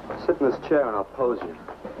 Sit in this chair and I'll pose you.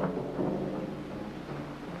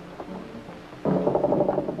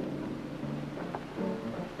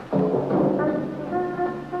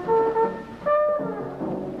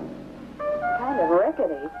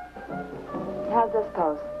 How's this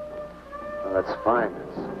pose? Well, that's fine.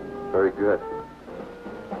 It's very good.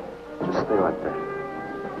 Just stay like that.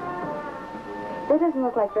 This doesn't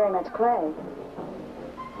look like very much clay.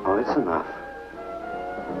 Oh, it's enough.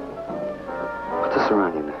 Put this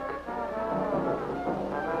around your neck.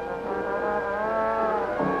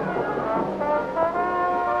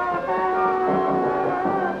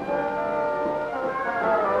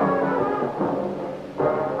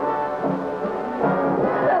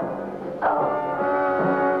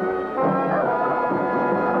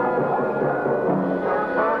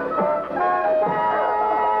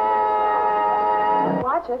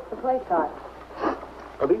 The plate card.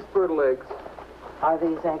 Are these fertile eggs? Are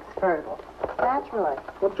these eggs fertile? Naturally.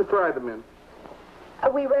 What did you fry them in?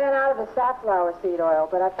 We ran out of the safflower seed oil,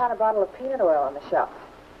 but I found a bottle of peanut oil on the shelf.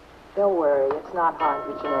 Don't worry, it's not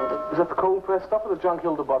hydrogenated. Is that the cold-pressed stuff or the junk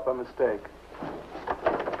Hilda bought by mistake?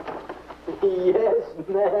 Yes,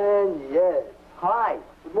 man, yes. Hi.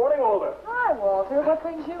 Good morning, Walter. Hi, Walter. What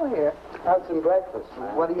brings you here? Had some breakfast,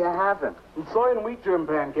 man. What are you having? Some soy and wheat germ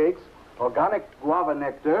pancakes, organic guava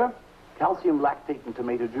nectar, calcium lactate and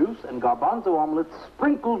tomato juice, and garbanzo omelets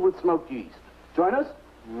sprinkled with smoked yeast. Join us?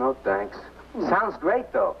 No, thanks. Sounds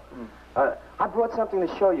great, though. I brought something to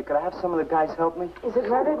show you. Could I have some of the guys help me? Is it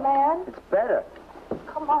Murdered Man? It's better.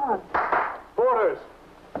 Come on. Porters.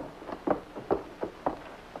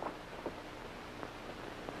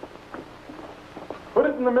 Put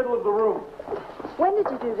it in the middle of the room. When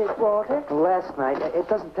did you do this, Walter? Last night. It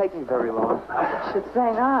doesn't take me very long. I should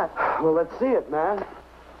say not. Well, let's see it, man.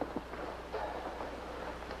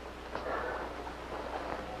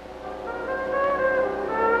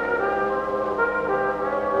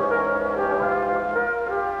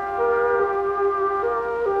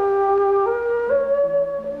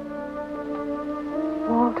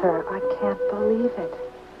 Walter, I can't believe it.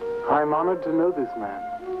 I'm honored to know this man.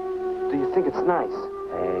 Do you think it's nice?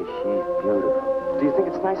 Hey, she's beautiful. Do you think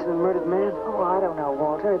it's nicer than Murdered Man? Oh, I don't know,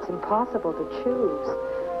 Walter. It's impossible to choose.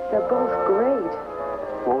 They're both great.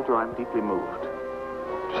 Walter, I'm deeply moved.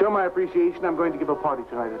 To show my appreciation, I'm going to give a party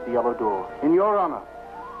tonight at the Yellow Door, in your honor.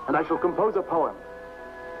 And I shall compose a poem.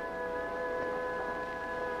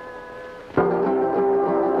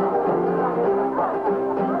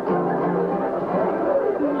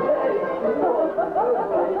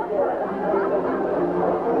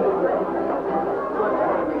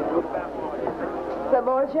 Some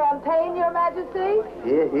more champagne, Your Majesty?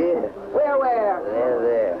 Here. Where?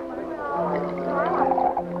 There.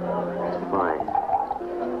 It's fine.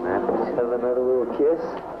 Now, let's have another little kiss.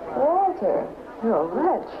 Walter, you're a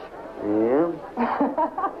wretch. Yeah?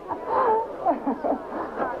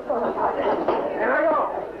 Here I go.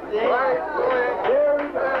 Here we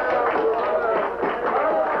go.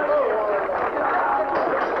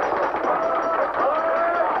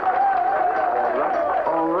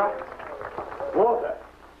 All right. Walter.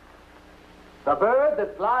 The bird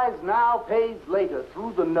that flies now pays later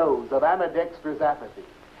through the nose of ambidextrous apathy.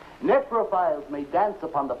 Necrophiles may dance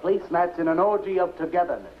upon the placemats in an orgy of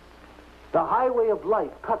togetherness. The highway of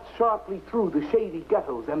life cuts sharply through the shady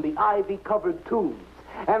ghettos and the ivy-covered tombs,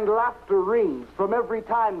 and laughter rings from every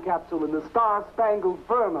time capsule in the star-spangled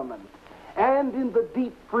firmament. And in the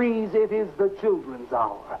deep freeze, it is the children's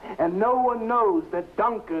hour, and no one knows that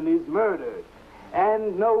Duncan is murdered.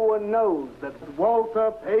 And no one knows that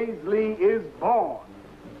Walter Paisley is born.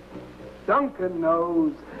 Duncan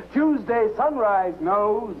knows. Tuesday Sunrise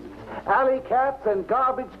knows. Alley cats and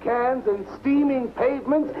garbage cans and steaming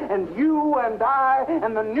pavements and you and I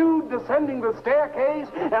and the nude descending the staircase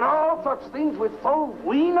and all such things with souls,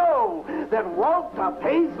 we know that Walter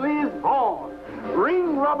Paisley is born.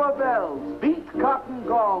 Ring rubber bells, beat cotton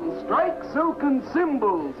gongs, strike silken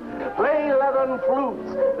cymbals, play leathern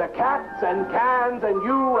flutes, the cats and cans and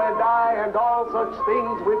you and I and all such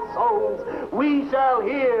things with souls. We shall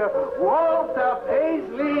hear Walter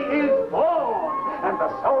Paisley is born, and the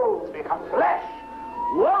souls become flesh.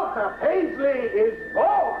 Walter Paisley is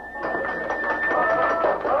born.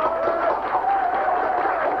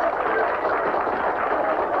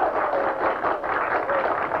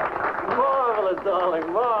 Marvelous, darling,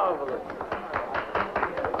 marvelous.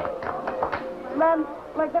 Man,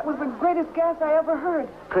 like that was the greatest gas I ever heard.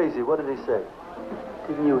 Crazy, what did he say?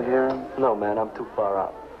 Didn't you hear him? No, man, I'm too far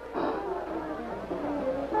out.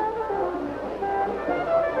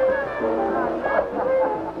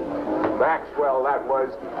 Maxwell, that was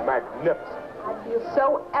magnificent. I feel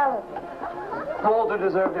so elegant. Walter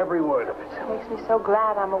deserved every word of it. Makes me so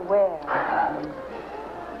glad I'm aware.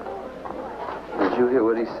 Did you hear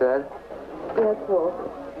what he said? Yes, Walter.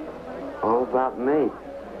 All about me.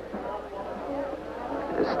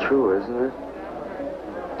 It's true, isn't it?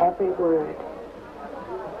 Every word.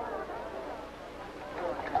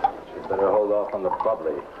 hold off on the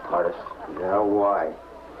bubbly, artist. Yeah, why?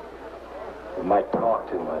 You might talk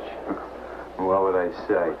too much. What would I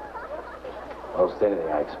say? Most anything,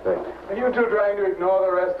 I expect. Are you two trying to ignore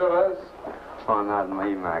the rest of us? Oh, not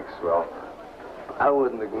me, Maxwell. I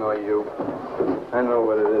wouldn't ignore you. I know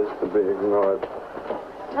what it is to be ignored.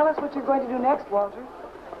 Tell us what you're going to do next, Walter.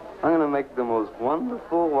 I'm going to make the most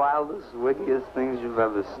wonderful, wildest, wickedest things you've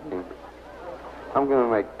ever seen. I'm going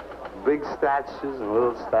to make big statues and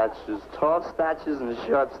little statues, tall statues and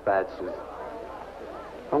short statues.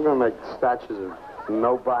 I'm going to make statues of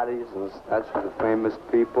nobodies and statues of famous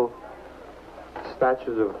people,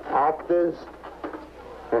 statues of actors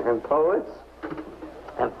and poets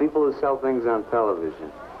and people who sell things on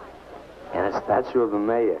television, and a statue of the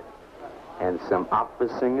mayor and some opera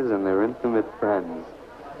singers and their intimate friends.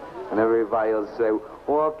 And everybody will say,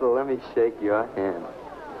 Walter, let me shake your hand.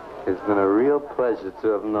 It's been a real pleasure to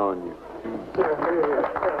have known you.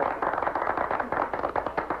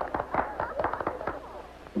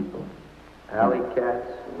 Alley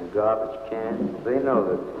cats and garbage cans, they know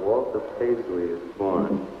that Walter Paisley is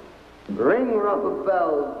born. Ring rubber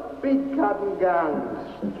bells, beat cotton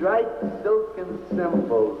gongs, strike silken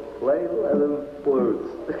cymbals, play leather flutes.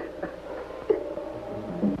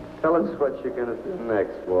 Tell us what you're going to do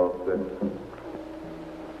next, Walter.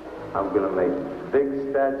 I'm going to make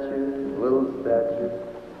big statues, little statues,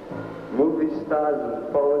 movie stars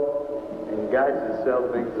and poets, and guys who sell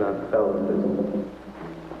things on television.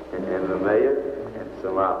 And the mayor and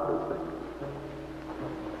some opera singers.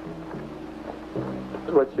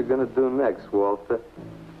 That's what you're going to do next, Walter.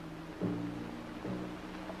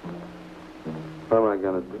 What am I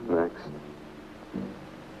going to do next?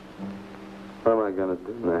 What am I going to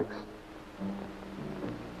do next?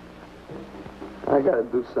 I got to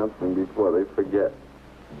do something before they forget.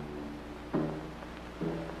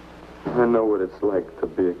 I know what it's like to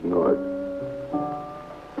be ignored.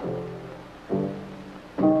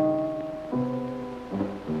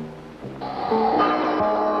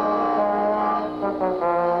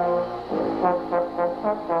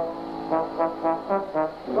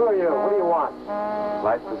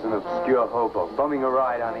 Life is an obscure hobo, bumming a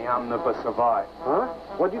ride on the omnibus of art. Huh?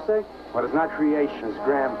 What'd you say? What is not creation is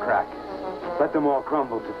graham crackers. Let them all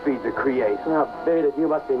crumble to feed the creator. Oh, beat it. You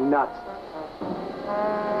must be nuts.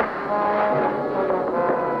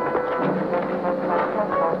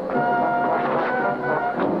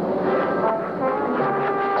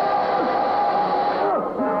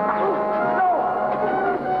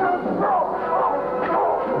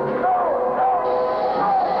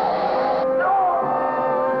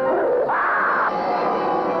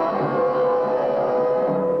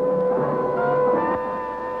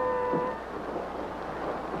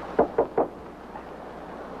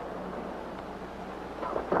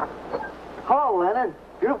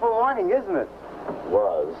 Isn't it?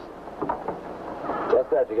 Was. What's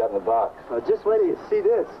that you got in the box? Just wait till you see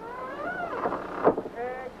this.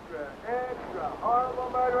 Extra, extra. Horrible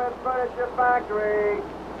murder at furniture factory.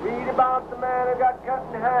 Read about the man who got cut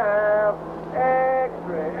in half.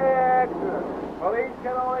 Extra, extra. Police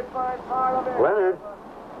can only find part of it. Leonard.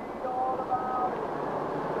 Read all about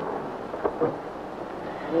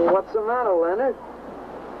it. What's the matter, Leonard?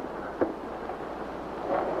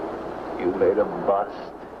 You made a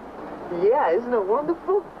bust. Yeah, isn't it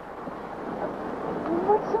wonderful?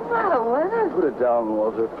 What's the matter, Leonard? Put it down,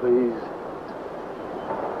 Walter, please.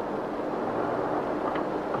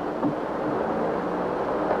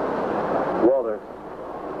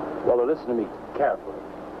 Walter, listen to me carefully.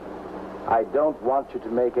 I don't want you to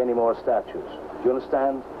make any more statues. Do you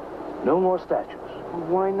understand? No more statues.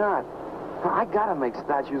 Why not? I gotta make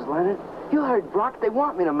statues, Leonard. You heard Brock. They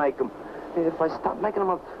want me to make them. If I stop making them,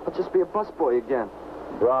 I'll just be a busboy again.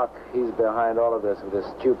 Brock, he's behind all of this with his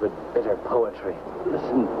stupid, bitter poetry.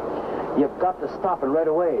 Listen, you've got to stop it right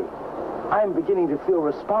away. I'm beginning to feel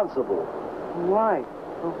responsible. Why?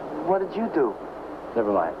 What did you do?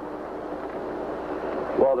 Never mind.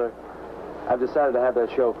 Walter, I've decided to have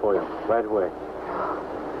that show for you right away.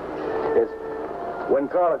 Yes. When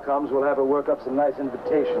Carla comes, we'll have her work up some nice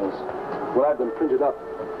invitations. We'll have them printed up.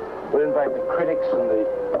 We'll invite the critics and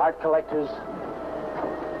the art collectors.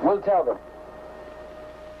 We'll tell them.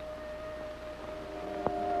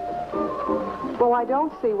 Well, I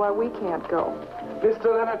don't see why we can't go.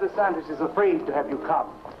 Mr. Leonard DeSantis is afraid to have you come.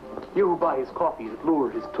 You who buy his coffee that lure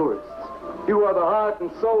his tourists. You are the heart and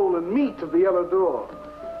soul and meat of the Yellow Door.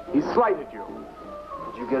 He slighted you.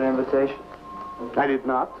 Did you get an invitation? I did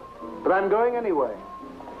not, but I'm going anyway.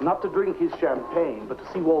 Not to drink his champagne, but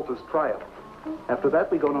to see Walter's triumph. After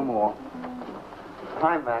that, we go no more.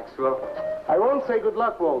 Hi, Maxwell. I won't say good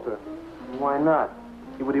luck, Walter. Why not?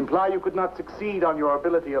 It would imply you could not succeed on your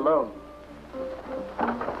ability alone.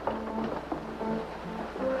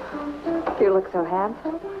 You look so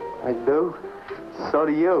handsome. I do. So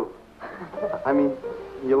do you. I mean,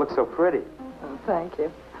 you look so pretty. Oh, thank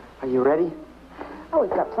you. Are you ready? Oh,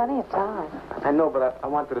 we've got plenty of time. I know, but I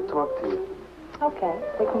wanted to talk to you. Okay,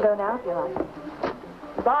 we can go now if you like.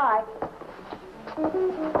 Bye.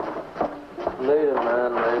 Later,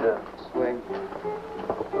 man, later. Swing.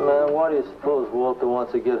 Man, why do you suppose Walter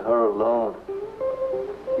wants to get her alone?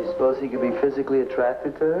 You suppose he could be physically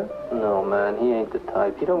attracted to her? No, man, he ain't the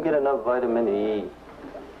type. He don't get enough vitamin E.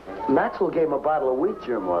 Maxwell gave him a bottle of wheat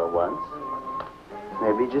germ oil once.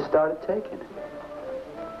 Maybe he just started taking it.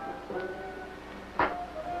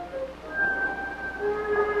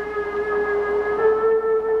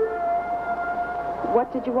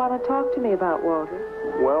 What did you want to talk to me about, Walter?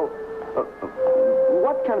 Well,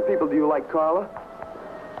 what kind of people do you like, Carla?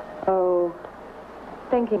 Oh,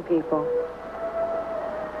 thinking people.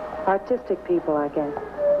 Artistic people, I guess.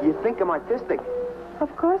 You think I'm artistic?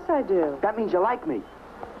 Of course I do. That means you like me.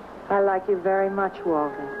 I like you very much,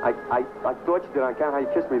 Walter. I thought you did on account how you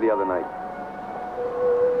kissed me the other night.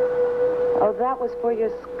 Oh, that was for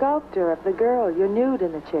your sculpture of the girl, your nude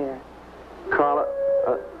in the chair. Carla,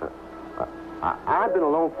 I've been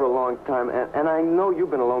alone for a long time, and I know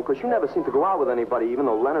you've been alone, because you never seem to go out with anybody, even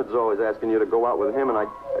though Leonard's always asking you to go out with him, and I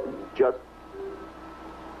just...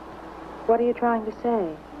 What are you trying to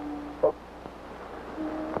say?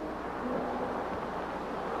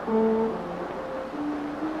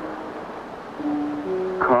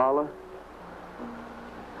 Carla,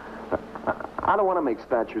 I don't want to make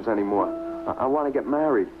statues anymore. I want to get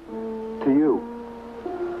married to you.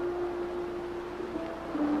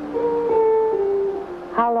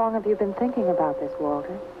 How long have you been thinking about this,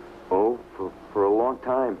 Walter? Oh, for a long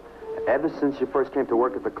time. Ever since you first came to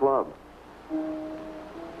work at the club.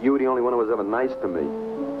 You were the only one who was ever nice to me.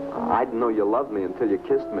 I didn't know you loved me until you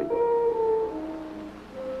kissed me.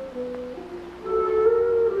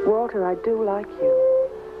 Walter, I do like you.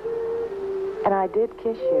 And I did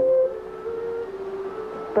kiss you.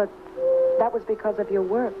 But that was because of your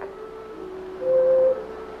work.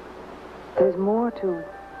 There's more to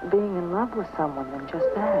being in love with someone than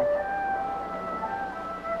just that.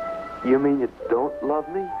 You mean you don't love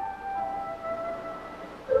me?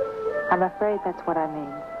 I'm afraid that's what I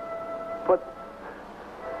mean.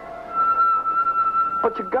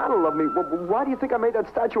 But you gotta love me. Why do you think I made that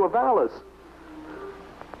statue of Alice?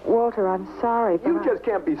 Walter, I'm sorry, but You just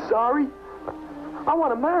can't be sorry. I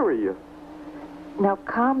want to marry you. Now,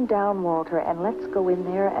 calm down, Walter, and let's go in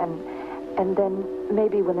there, and then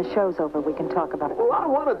maybe when the show's over, we can talk about it. Well, I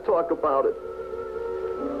want to talk about it.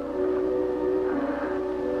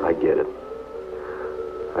 I get it.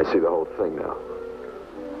 I see the whole thing now.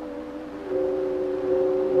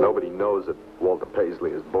 Nobody knows that Walter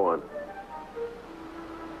Paisley is born.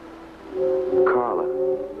 Carla,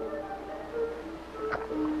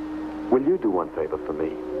 will you do one favor for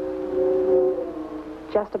me?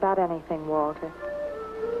 Just about anything, Walter.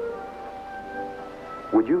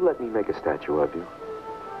 Would you let me make a statue of you?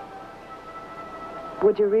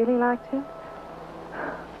 Would you really like to?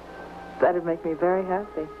 That'd make me very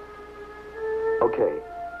happy. Okay.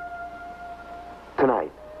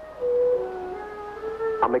 Tonight.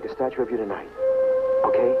 I'll make a statue of you tonight.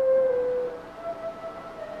 Okay?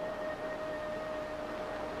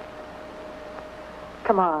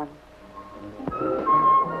 Come on.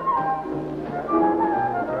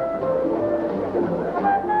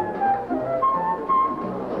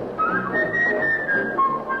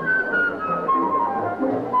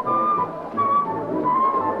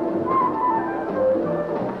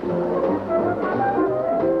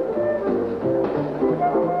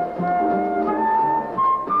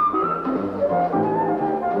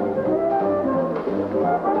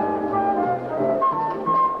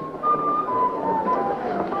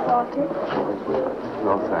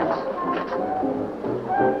 No, thanks.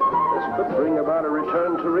 This could bring about a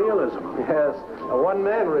return to realism. Yes, a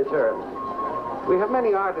one-man return. We have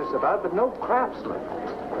many artists about, but no craftsmen.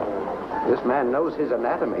 This man knows his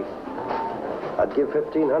anatomy. I'd give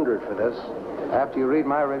 $1,500 for this. After you read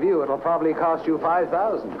my review, it'll probably cost you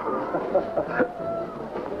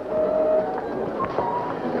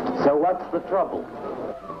 $5,000. So what's the trouble?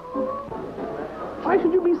 Why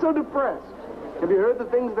should you be so depressed? Have you heard the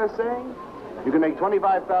things they're saying? You can make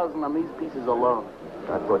 $25,000 on these pieces alone.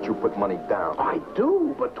 I thought you put money down. I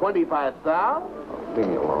do, but $25,000? Leave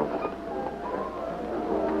me alone.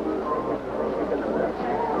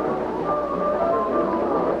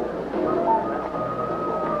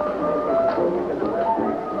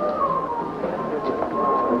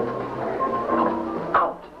 Ow.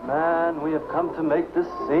 come to make this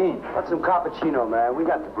scene. What's some cappuccino, man? We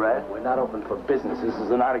got the bread. We're not open for business. This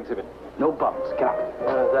is an art exhibit. No bumps. Get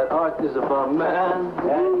out. That art is a bum, man.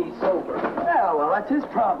 And he's sober. Yeah, well, that's his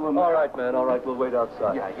problem. All right, man, all right. We'll wait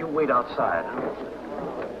outside. Yeah, you wait outside.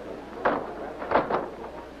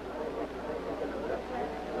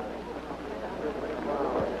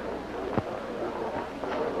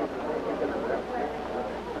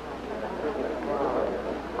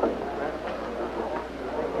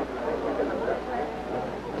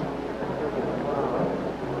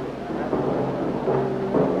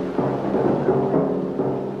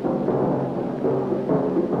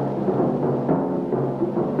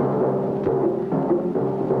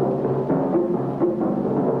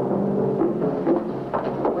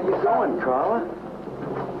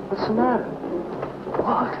 What's the matter?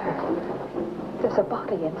 Walter, there's a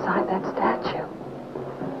body inside that statue.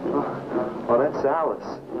 Oh, that's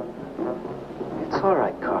Alice. It's all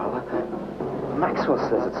right, Carla. Maxwell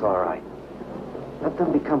says it's all right. Let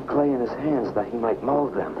them become clay in his hands that he might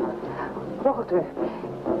mold them. Walter,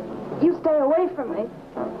 you stay away from me.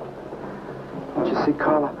 Don't you see,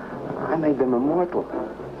 Carla? I made them immortal.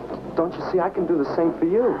 Don't you see, I can do the same for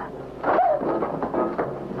you.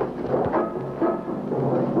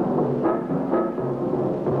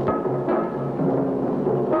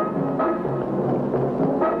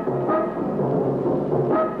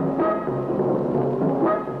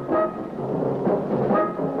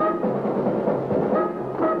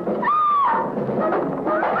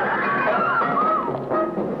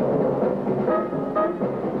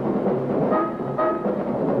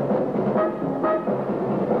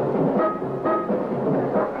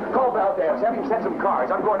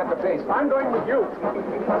 I'm going at the base. I'm going with you.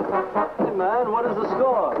 Hey, man, what is the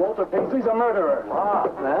score? Walter Paisley's a murderer. Ah,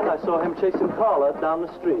 man, I saw him chasing Carla down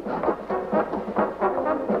the street.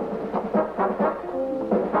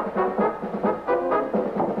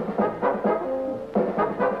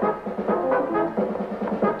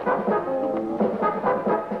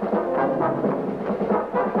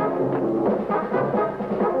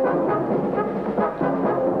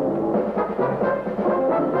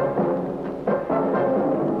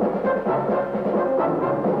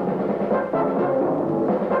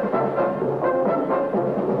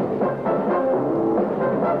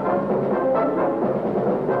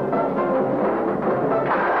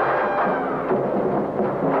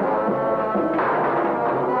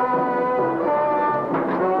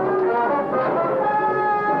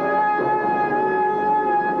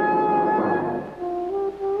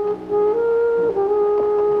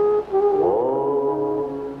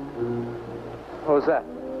 What was that?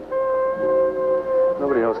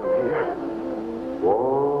 Nobody knows I'm here.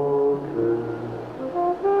 Walter.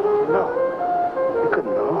 No. They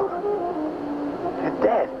couldn't know. They're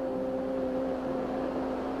dead.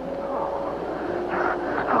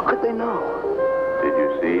 How could they know? Did you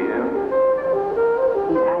see him?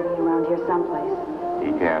 He's hiding around here someplace.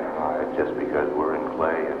 He can't hide just because we're in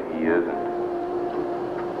clay and he isn't.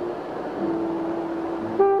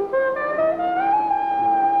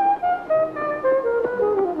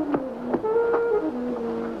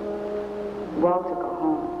 Walter, go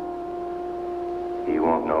home. He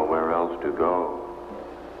won't know where else to go.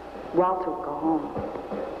 Walter, go home.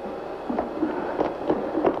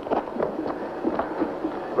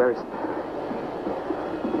 Where is he?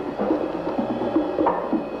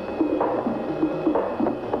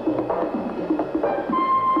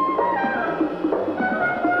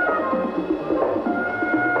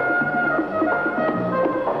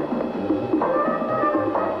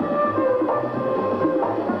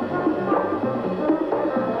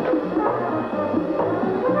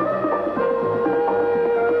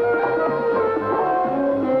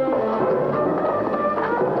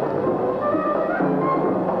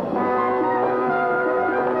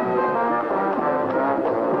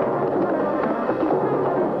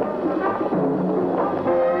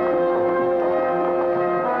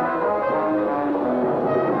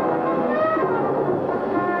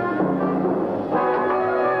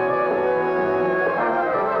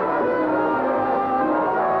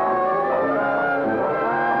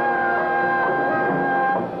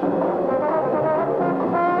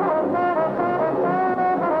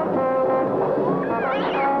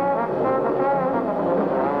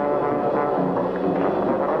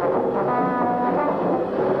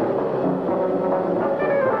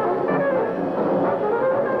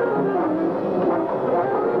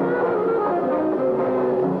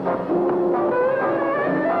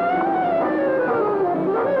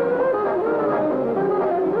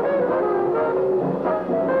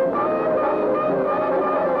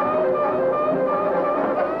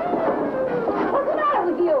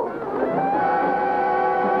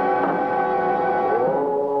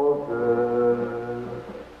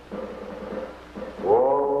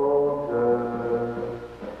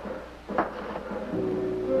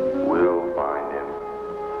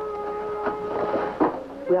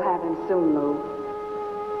 soon, Lou.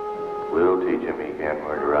 We'll teach him he can't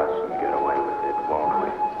murder us and get away with it, won't we?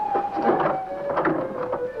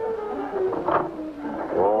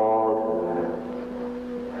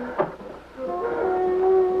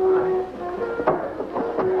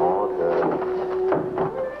 Walter.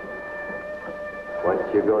 What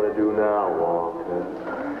you gonna do now, Walter?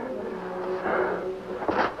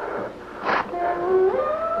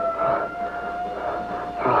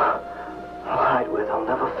 I'll hide where they'll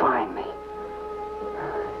never find me.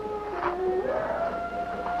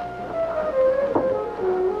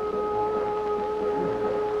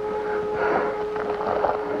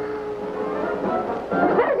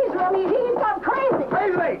 Paisley's room, he's gone crazy.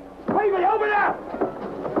 Paisley! Paisley, open up!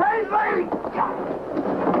 Paisley!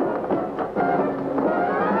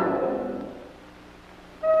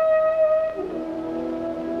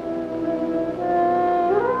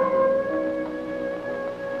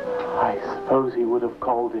 I suppose he would have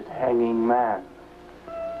called it Hanging Man.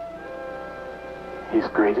 His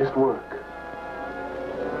greatest work.